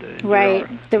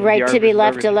 The right to be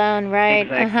left alone, right?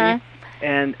 Exactly.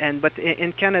 But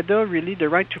in Canada, really, the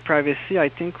right to privacy, I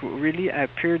think, really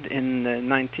appeared in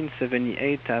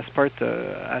 1978 as part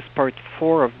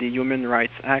 4 of the Human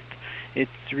Rights Act.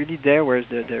 It's really there where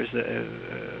there's a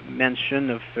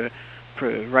mention of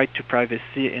right to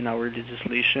privacy in our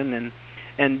legislation,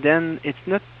 and then it's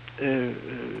not.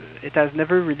 It has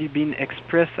never really been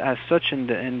expressed as such in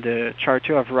the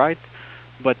Charter of Rights,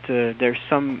 but there's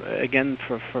some, again,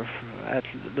 for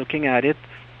looking at it,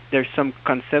 there's some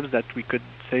concepts that we could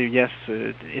say, yes,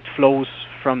 it flows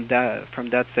from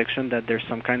that section, that there's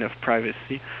some kind of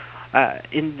privacy.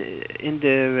 In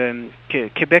the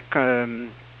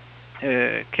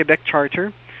Quebec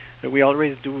Charter, we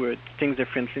always do things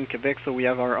differently in Quebec, so we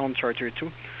have our own charter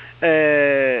too.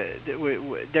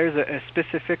 There's a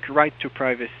specific right to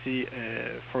privacy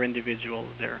for individuals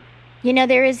there. You know,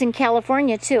 there is in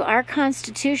California, too. Our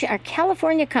Constitution, our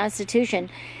California Constitution,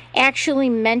 actually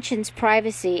mentions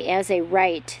privacy as a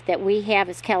right that we have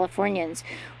as Californians,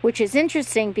 which is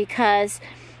interesting because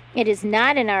it is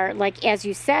not in our, like as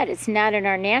you said, it's not in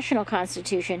our national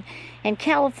constitution. And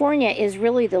California is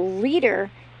really the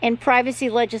leader in privacy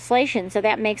legislation, so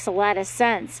that makes a lot of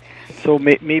sense. So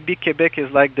maybe Quebec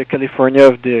is like the California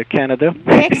of the Canada?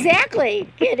 Exactly.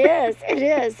 It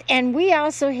is. And we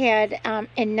also had,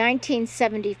 in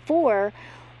 1974,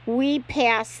 we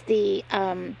passed the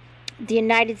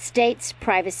United States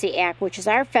Privacy Act, which is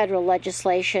our federal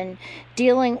legislation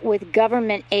dealing with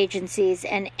government agencies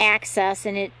and access.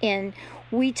 And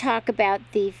we talk about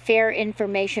the fair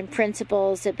information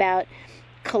principles about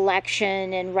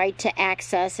collection and right to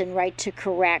access and right to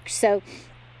correct. So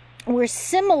we're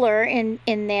similar in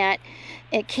that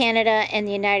Canada and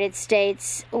the United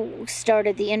States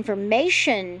started the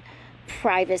information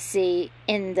privacy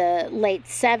in the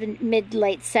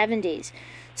mid-late 70s.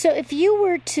 So if you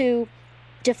were to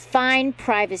define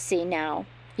privacy now,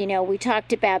 you know, we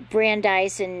talked about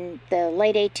Brandeis in the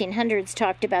late 1800s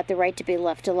talked about the right to be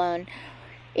left alone.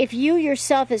 If you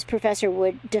yourself as professor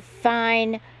would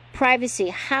define privacy,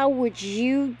 how would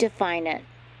you define it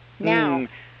now?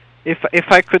 If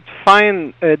I could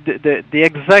find the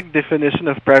exact definition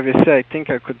of privacy, I think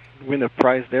I could win a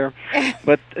prize there.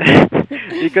 But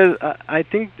because I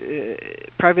think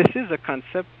privacy is a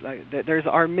concept. Like there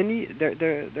are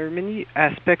many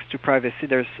aspects to privacy.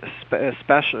 There's a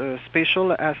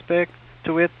spatial aspect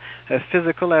to it, a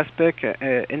physical aspect,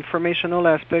 informational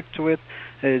aspect to it,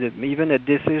 even a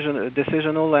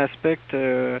decisional aspect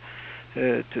to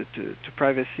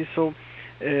privacy. So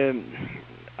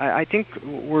I think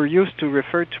we're used to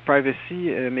refer to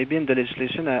privacy maybe in the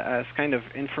legislation as kind of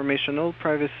informational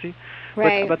privacy.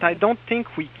 Right. But I don't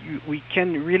think we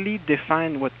can really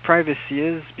define what privacy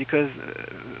is, because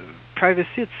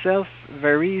privacy itself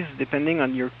varies depending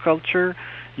on your culture,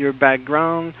 your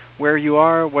background, where you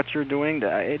are, what you're doing.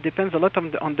 It depends a lot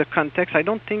on the context. I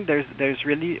don't think there's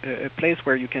really a place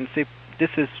where you can say this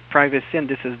is privacy and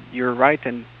this is your right,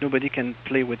 and nobody can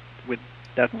play with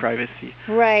that privacy.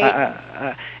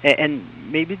 Right. And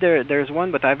maybe there's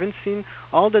one, but I haven't seen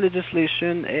all the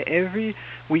legislation.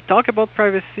 We talk about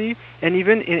privacy, and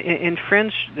even in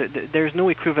French, there's no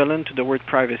equivalent to the word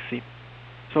privacy.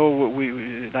 So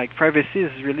we like privacy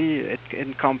is really, it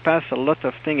encompasses a lot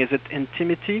of things. Is it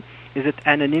intimity? Is it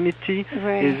anonymity?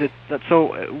 Right. Is it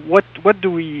so? What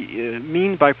do we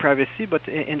mean by privacy? But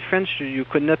in French, you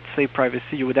could not say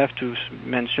privacy. You would have to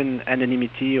mention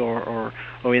anonymity or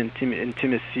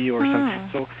intimacy or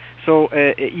something. So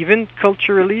even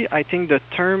culturally, I think the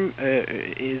term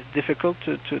is difficult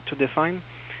to define.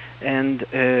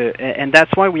 And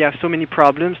that's why we have so many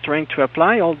problems trying to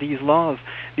apply all these laws,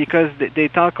 because they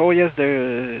talk, oh yes,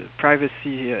 the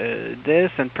privacy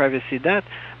this and privacy that,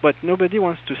 but nobody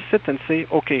wants to sit and say,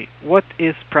 okay, what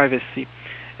is privacy?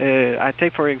 I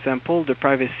take, for example, the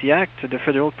Privacy Act, the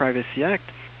Federal Privacy Act.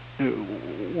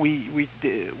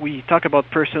 We talk about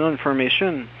personal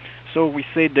information. So we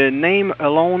say the name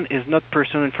alone is not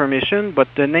personal information, but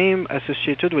the name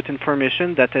associated with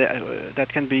information that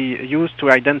can be used to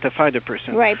identify the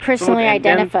person. Right, personally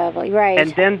identifiable. Right.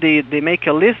 And then they make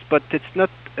a list, but it's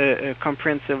not a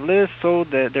comprehensive list, so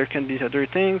there can be other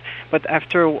things. But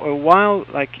after a while,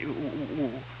 like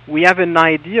we have an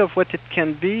idea of what it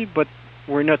can be, but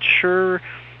we're not sure.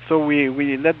 So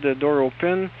we let the door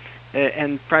open.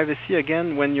 And privacy,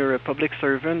 again, when you're a public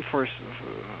servant, for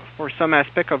some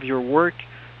aspect of your work,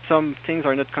 some things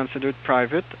are not considered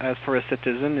private, as for a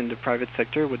citizen in the private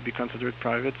sector would be considered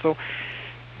private. So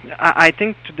I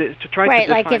think to try right, to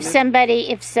define like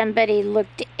if somebody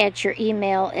looked at your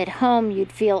email at home,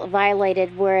 you'd feel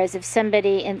violated, whereas if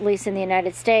somebody, at least in the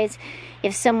United States,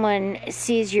 if someone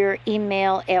sees your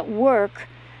email at work,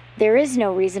 there is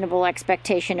no reasonable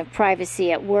expectation of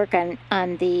privacy at work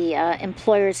on the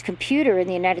employer's computer in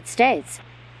the United States.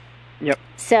 Yep.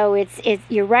 So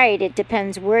you're right. It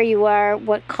depends where you are,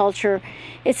 what culture.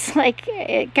 It's like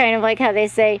kind of like how they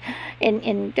say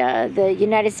in the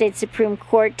United States Supreme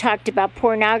Court talked about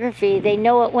pornography. They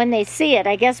know it when they see it.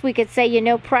 I guess we could say you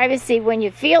know privacy when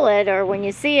you feel it, or when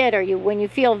you see it, or when you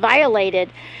feel violated.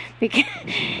 Because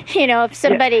if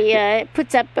somebody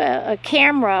puts up a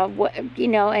camera,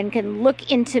 and can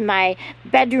look into my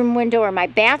bedroom window or my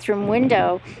bathroom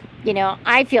window,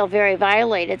 I feel very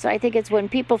violated. So I think it's when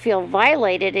people feel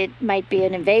violated, it might be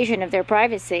an invasion of their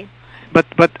privacy.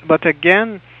 But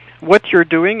again, what you're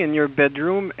doing in your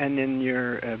bedroom and in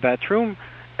your bathroom,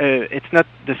 it's not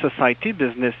the society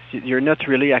business. You're not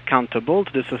really accountable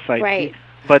to the society. Right.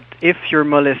 But if you're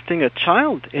molesting a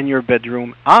child in your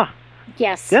bedroom,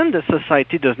 Yes. then the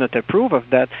society does not approve of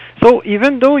that. So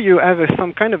even though you have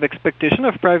some kind of expectation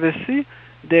of privacy,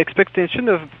 the expectation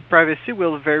of privacy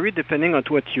will vary depending on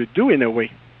what you do in a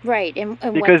way. Right. And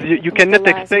because you cannot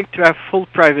expect to have full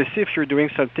privacy if you're doing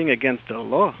something against the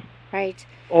law. Right.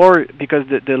 Or because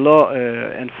the law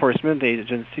enforcement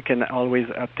agency can always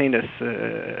obtain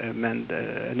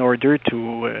an order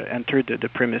to enter the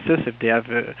premises if they have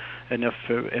enough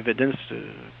evidence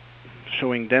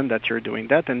showing them that you're doing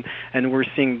that, and we're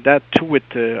seeing that too with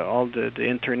all the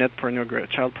internet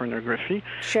child pornography.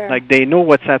 Sure. Like they know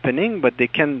what's happening, but they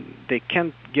can't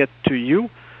get to you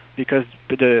because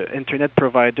the internet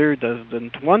provider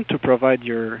doesn't want to provide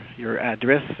your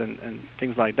address and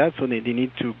things like that, so they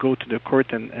need to go to the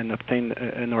court and obtain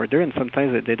an order, and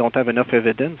sometimes they don't have enough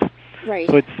evidence. Right.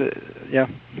 So it's yeah.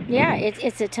 Yeah,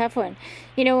 it's a tough one.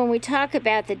 You know, when we talk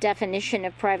about the definition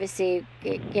of privacy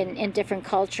in different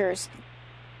cultures,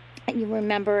 you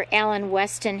remember Alan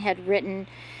Weston had written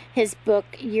his book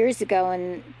years ago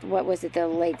in, what was it, the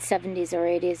late 70s or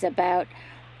 80s, about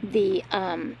the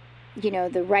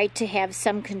the right to have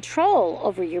some control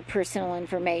over your personal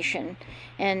information.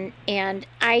 And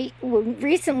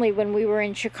recently, when we were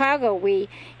in Chicago, we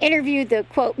interviewed the,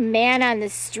 quote, man on the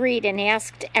street and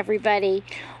asked everybody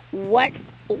what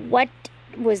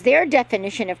was their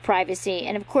definition of privacy.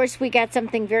 And of course, we got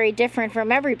something very different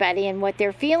from everybody and what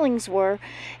their feelings were.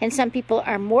 And some people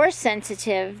are more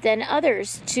sensitive than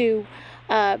others to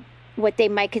what they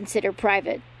might consider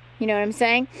private. You know what I'm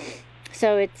saying?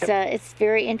 So it's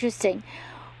very interesting.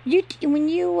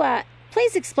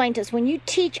 Please explain to us, when you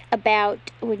teach,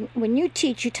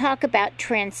 you talk about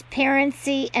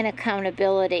transparency and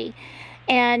accountability.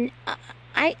 And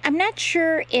I'm not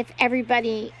sure if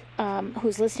everybody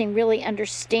who's listening really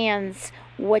understands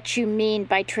what you mean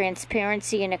by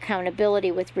transparency and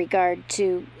accountability with regard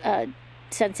to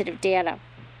sensitive data.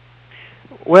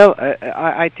 Well,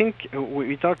 I think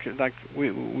we talk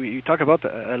about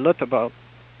a lot about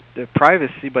the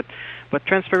privacy, but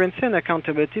transparency and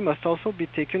accountability must also be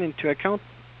taken into account.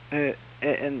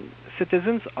 And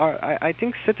citizens I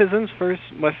think citizens first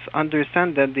must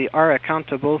understand that they are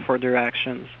accountable for their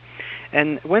actions.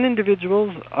 And when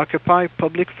individuals occupy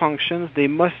public functions, they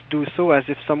must do so as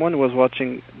if someone was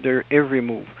watching their every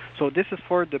move. So this is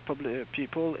for the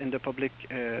people in the public,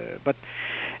 but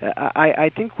I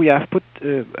think we have put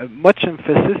much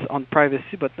emphasis on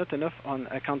privacy, but not enough on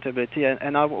accountability.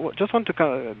 And I just want to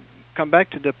come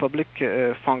back to the public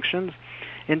functions.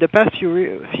 In the past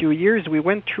few years, we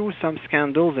went through some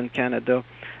scandals in Canada,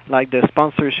 like the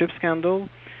sponsorship scandal,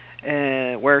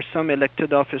 where some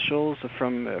elected officials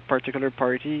from a particular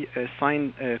party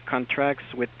signed contracts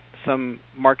with some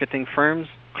marketing firms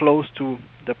close to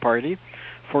the party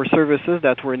for services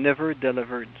that were never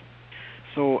delivered.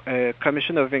 So a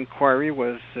commission of inquiry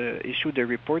was issued a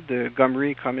report, the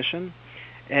Gomery Commission,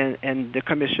 and the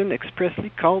commission expressly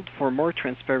called for more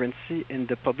transparency in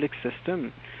the public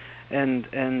system. And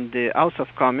the House of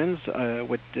Commons,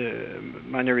 with the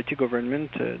minority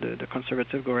government, the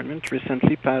Conservative government,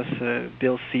 recently passed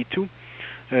Bill C-2,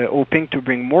 hoping to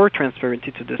bring more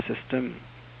transparency to the system.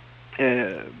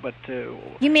 But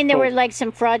you mean there were like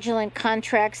some fraudulent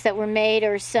contracts that were made,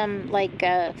 or some like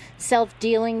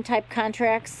self-dealing type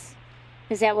contracts?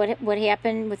 Is that what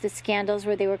happened with the scandals,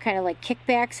 where they were kind of like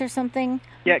kickbacks or something?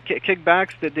 Yeah,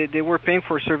 kickbacks. They were paying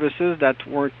for services that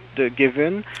weren't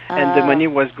given, and the money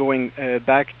was going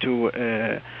back to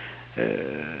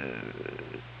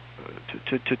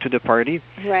the party.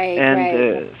 Right. And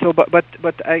right. So,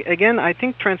 but again, I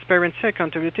think transparency,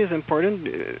 accountability is important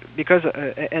because,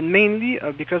 and mainly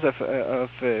because of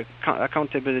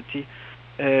accountability.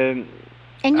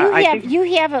 And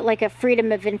you have like a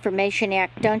Freedom of Information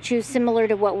Act, don't you? Similar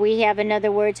to what we have. In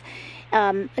other words,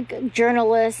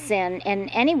 journalists and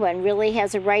anyone really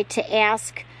has a right to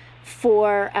ask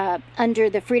for, under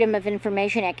the Freedom of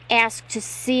Information Act, ask to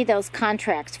see those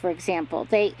contracts, for example.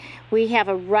 We have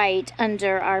a right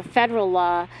under our federal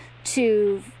law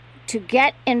to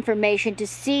get information, to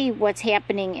see what's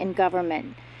happening in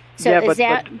government. So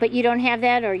yeah, but you don't have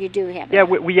that, or you do have that? Yeah,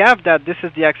 we have that. This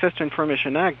is the Access to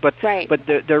Information Act, but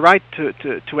the right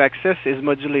to access is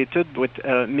modulated with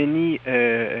many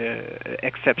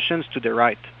exceptions to the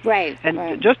right. Right.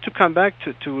 And just to come back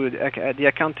to the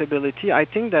accountability, I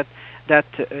think that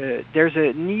there's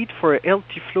a need for a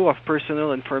healthy flow of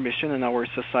personal information in our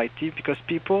society, because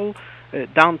people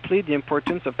downplay the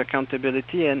importance of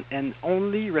accountability, and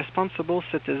only responsible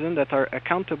citizens that are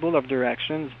accountable of their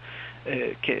actions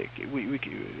we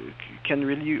can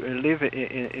really live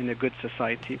in a good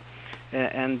society.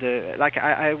 Like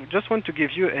I just want to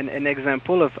give you an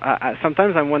example of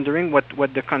sometimes I'm wondering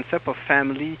what the concept of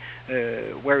family,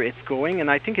 where it's going, and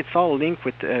I think it's all linked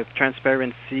with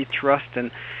transparency, trust,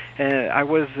 and I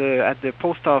was at the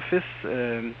post office,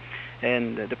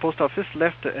 and the post office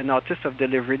left a notice of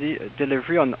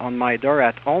delivery on my door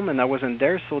at home, and I wasn't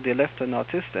there, so they left a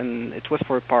notice, and it was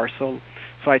for a parcel.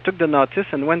 So I took the notice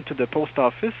and went to the post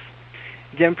office.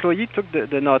 The employee took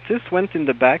the notice, went in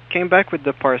the back, came back with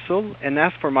the parcel, and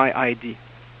asked for my ID.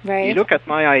 Right. He looked at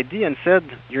my ID and said,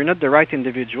 "You're not the right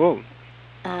individual."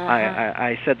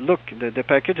 I said, "Look, the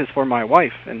package is for my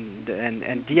wife, and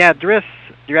the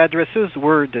addresses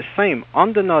were the same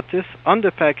on the notice, on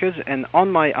the package, and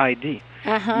on my ID."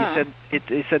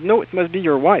 He said, "No, it must be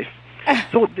your wife."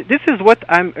 So this is what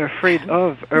I'm afraid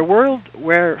of: a world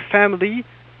where family,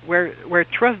 where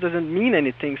trust doesn't mean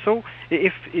anything. So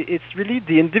if it's really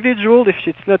the individual, if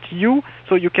it's not you,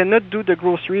 so you cannot do the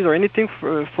groceries or anything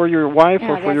for your wife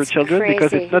or for your children, crazy.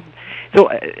 because it's not. So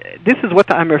this is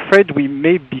what I'm afraid we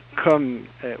may become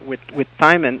with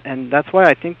time, and that's why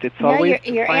I think it's always.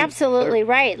 No, you're absolutely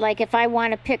right. Like if I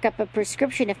want to pick up a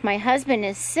prescription, if my husband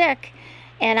is sick,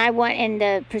 and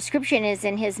the prescription is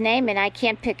in his name, and I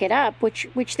can't pick it up,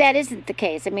 which that isn't the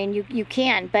case. I mean, you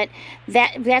can, but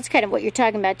that's kind of what you're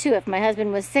talking about too. If my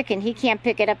husband was sick and he can't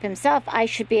pick it up himself, I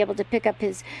should be able to pick up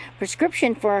his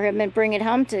prescription for him and bring it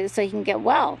home so he can get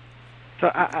well.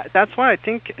 So that's why I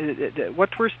think what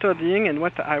we're studying and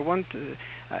what I want,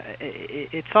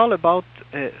 it's all about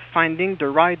finding the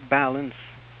right balance.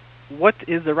 What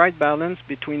is the right balance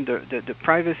between the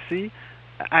privacy,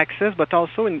 access, but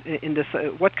also in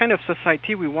what kind of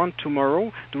society we want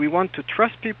tomorrow? Do we want to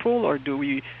trust people, or do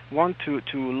we want to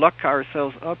lock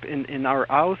ourselves up in our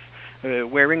house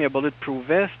wearing a bulletproof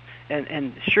vest?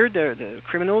 And sure, the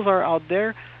criminals are out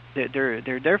there.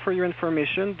 They're there for your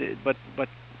information, but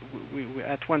we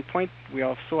at one point we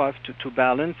also have to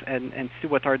balance and see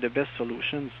what are the best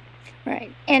solutions.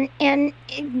 Right, and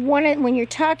when you're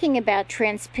talking about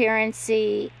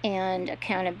transparency and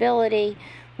accountability.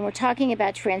 When we're talking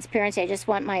about transparency, I just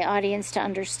want my audience to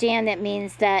understand that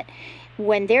means that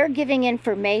when they're giving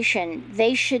information,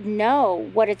 they should know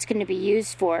what it's going to be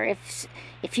used for.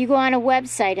 If you go on a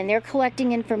website and they're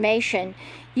collecting information,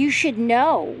 you should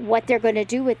know what they're going to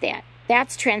do with that.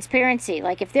 That's transparency.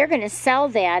 Like if they're going to sell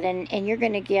that and you're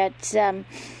going to get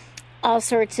all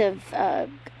sorts of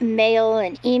mail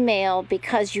and email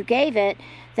because you gave it,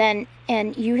 then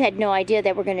and you had no idea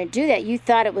that we're going to do that. You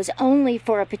thought it was only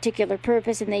for a particular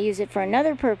purpose and they use it for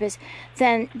another purpose,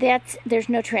 then there's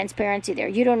no transparency there.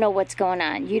 You don't know what's going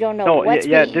on. You don't know what's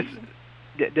being...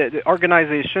 The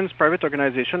organizations, private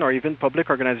organization or even public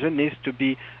organization needs to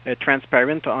be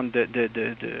transparent on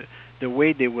the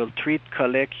way they will treat,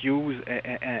 collect, use,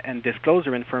 and disclose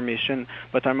their information.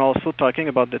 But I'm also talking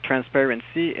about the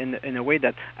transparency in a way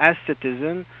that as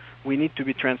citizens, we need to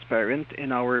be transparent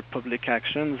in our public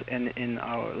actions and in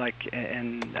our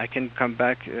and I can come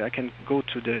back. I can go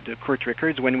to the court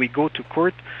records. When we go to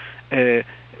court,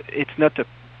 it's not a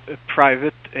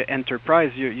private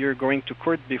enterprise. You're going to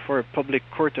court before a public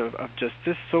court of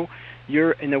justice. So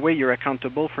you're in a way you're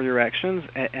accountable for your actions,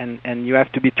 and you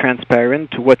have to be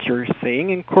transparent to what you're saying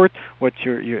in court, what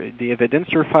the evidence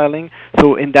you're filing.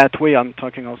 So in that way, I'm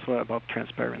talking also about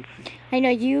transparency. I know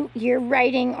you're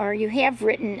writing, or you have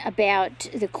written about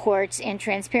the courts and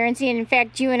transparency, and in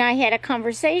fact, you and I had a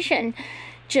conversation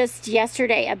just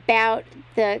yesterday about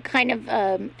the kind of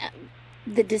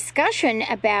the discussion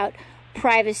about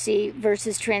privacy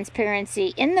versus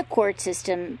transparency in the court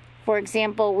system. For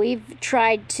example, we've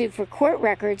tried to, for court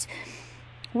records,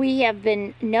 we have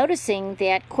been noticing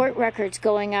that court records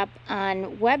going up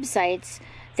on websites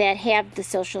that have the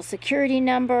Social Security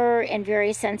number and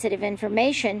very sensitive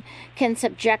information can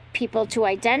subject people to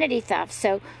identity theft.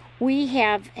 So we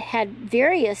have had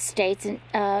various states,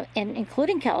 and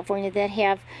including California, that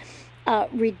have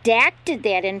redacted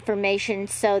that information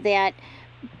so that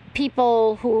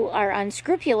people who are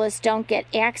unscrupulous don't get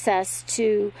access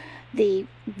to the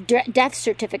death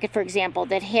certificate, for example,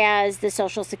 that has the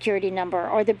Social Security number,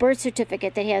 or the birth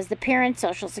certificate that has the parent's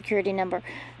Social Security number.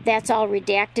 That's all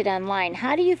redacted online.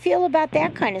 How do you feel about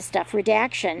that kind of stuff,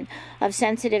 redaction of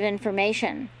sensitive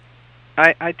information?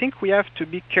 I think we have to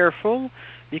be careful,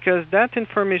 because that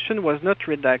information was not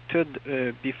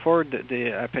redacted before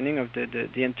the happening of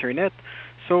the Internet.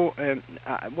 So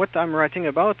what I'm writing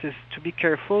about is to be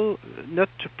careful not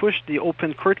to push the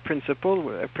open court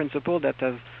principle, a principle that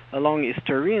has a long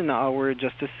history in our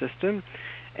justice system,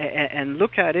 and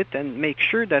look at it and make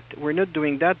sure that we're not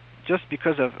doing that just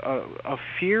because of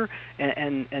fear,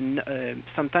 and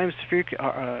sometimes fear.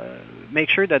 Make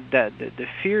sure that the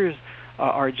fears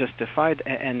are justified,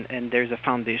 and there's a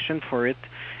foundation for it.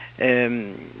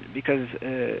 Because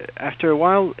after a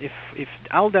while, if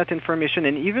all that information,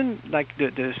 and even like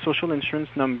the social insurance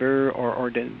number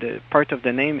or the part of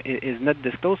the name is not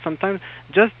disclosed, sometimes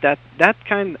just that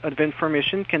kind of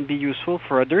information can be useful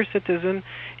for other citizens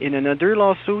in another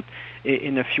lawsuit,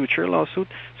 in a future lawsuit.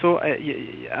 So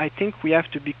I think we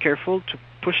have to be careful to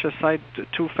push aside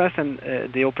too fast and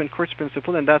the open courts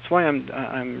principle, and that's why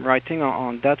I'm writing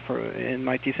on that in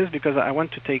my thesis, because I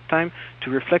want to take time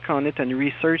to reflect on it and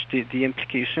research the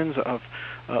implications of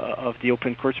the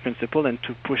open courts principle, and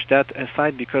to push that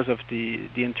aside because of the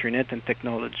internet and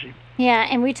technology. Yeah,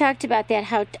 and we talked about that,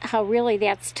 how really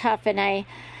that's tough, and I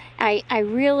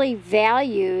really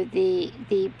value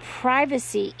the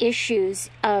privacy issues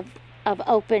of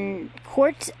open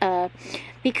courts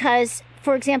because,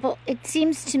 for example, it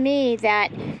seems to me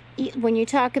that when you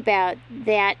talk about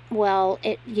that, well,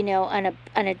 on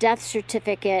a death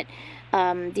certificate,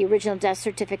 the original death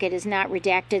certificate is not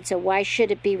redacted, so why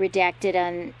should it be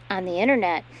redacted on the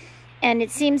internet? And it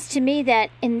seems to me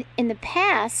that in the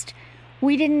past,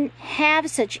 we didn't have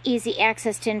such easy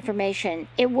access to information.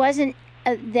 It wasn't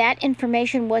that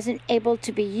information wasn't able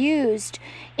to be used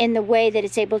in the way that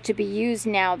it's able to be used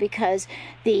now, because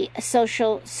the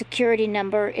social security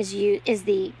number is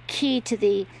the key to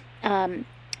the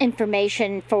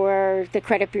information for the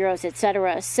credit bureaus,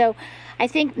 etc. So I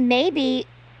think maybe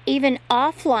even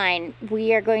offline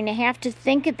we are going to have to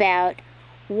think about,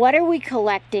 what are we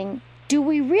collecting? Do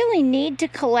we really need to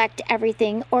collect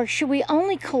everything, or should we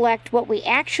only collect what we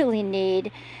actually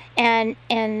need and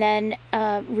then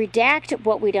redact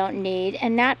what we don't need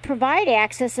and not provide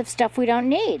access of stuff we don't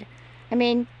need? I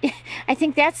mean, I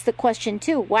think that's the question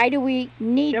too. Why do we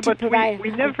need to provide?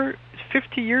 We never,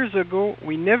 50 years ago,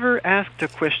 we never asked the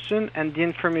question, and the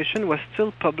information was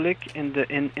still public in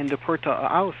the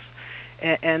courthouse.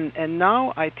 And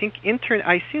now I think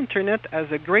I see internet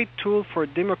as a great tool for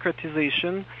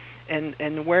democratization,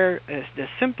 and where the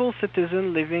simple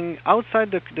citizen living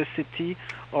outside the city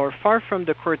or far from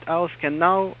the courthouse can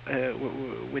now,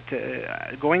 with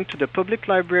going to the public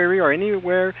library or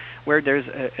anywhere where there's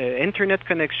a internet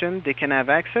connection, they can have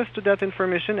access to that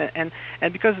information, and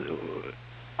because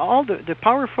all the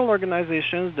powerful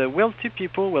organizations, the wealthy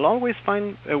people, will always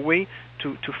find a way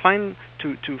to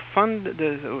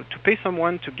pay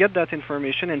someone to get that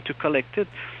information and to collect it.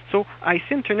 So I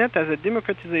see internet as a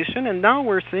democratization, and now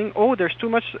we're saying, there's too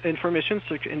much information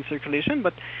in circulation,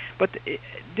 but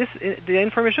the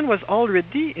information was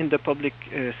already in the public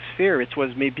sphere. It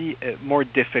was maybe more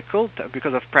difficult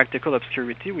because of practical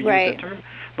obscurity, we use the term,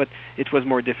 but it was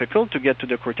more difficult to get to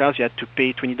the courthouse. You had to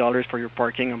pay $20 for your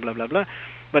parking and blah, blah, blah.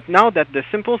 But now that the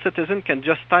simple citizen can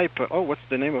just type, what's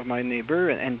the name of my neighbor,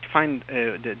 and find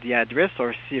the address,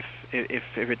 or see if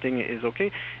everything is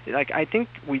okay. Like, I think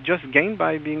we just gain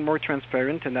by being more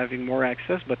transparent and having more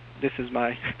access. But this is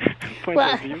my point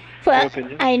of view, my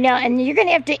opinion. I know, and you're going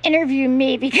to have to interview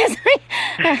me because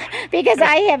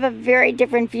I have a very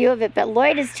different view of it. But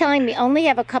Lloyd is telling me only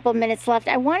have a couple minutes left.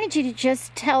 I wanted you to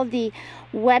just tell the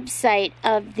website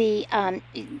of the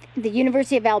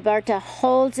University of Alberta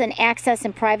holds an access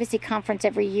and privacy conference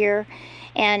every year,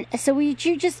 and so would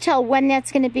you just tell when that's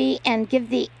going to be and give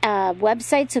the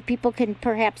website so people can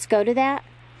perhaps go to that?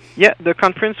 Yeah, the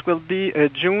conference will be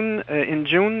June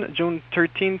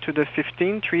 13 to the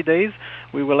 15, 3 days.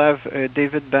 We will have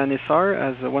David Banissar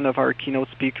as one of our keynote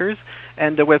speakers,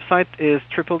 and the website is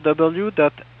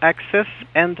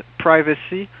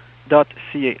www.accessandprivacy.ca,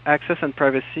 access and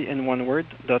privacy in one word,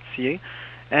 .ca.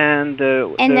 And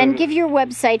then give your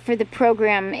website for the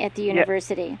program at the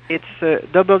university. It's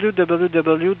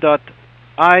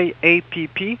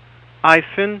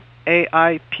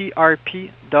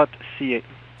www.iapp-aiprp.ca.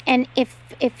 And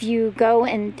if you go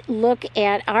and look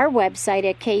at our website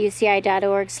at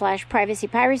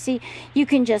kuci.org/privacy-piracy, you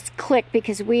can just click,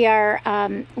 because we are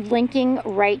linking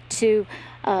right to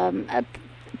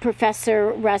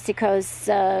Professor Rosico's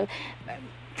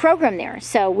program there.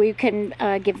 So we can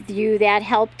give you that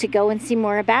help to go and see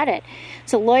more about it.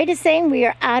 So Lloyd is saying we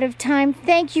are out of time.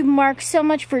 Thank you, Mark, so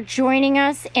much for joining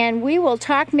us. And we will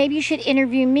talk. Maybe you should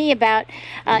interview me about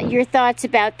your thoughts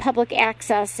about public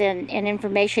access and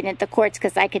information at the courts,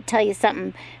 because I could tell you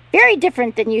something very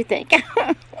different than you think.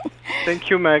 Thank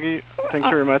you, Maggie. Thank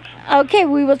you very much. Okay,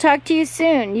 we will talk to you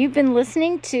soon. You've been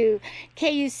listening to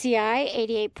KUCI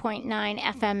 88.9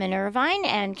 FM in Irvine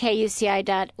and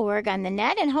KUCI.org on the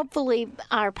net, and hopefully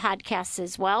our podcasts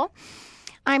as well.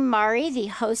 I'm Mari, the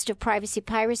host of Privacy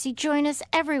Piracy. Join us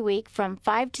every week from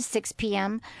 5 to 6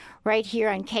 p.m. right here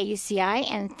on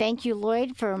KUCI. And thank you,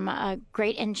 Lloyd, for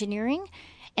great engineering.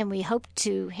 and we hope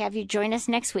to have you join us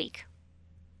next week.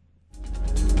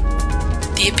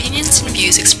 The opinions and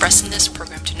views expressed in this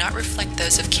program do not reflect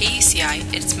those of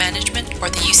KUCI, its management, or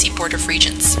the UC Board of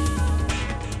Regents.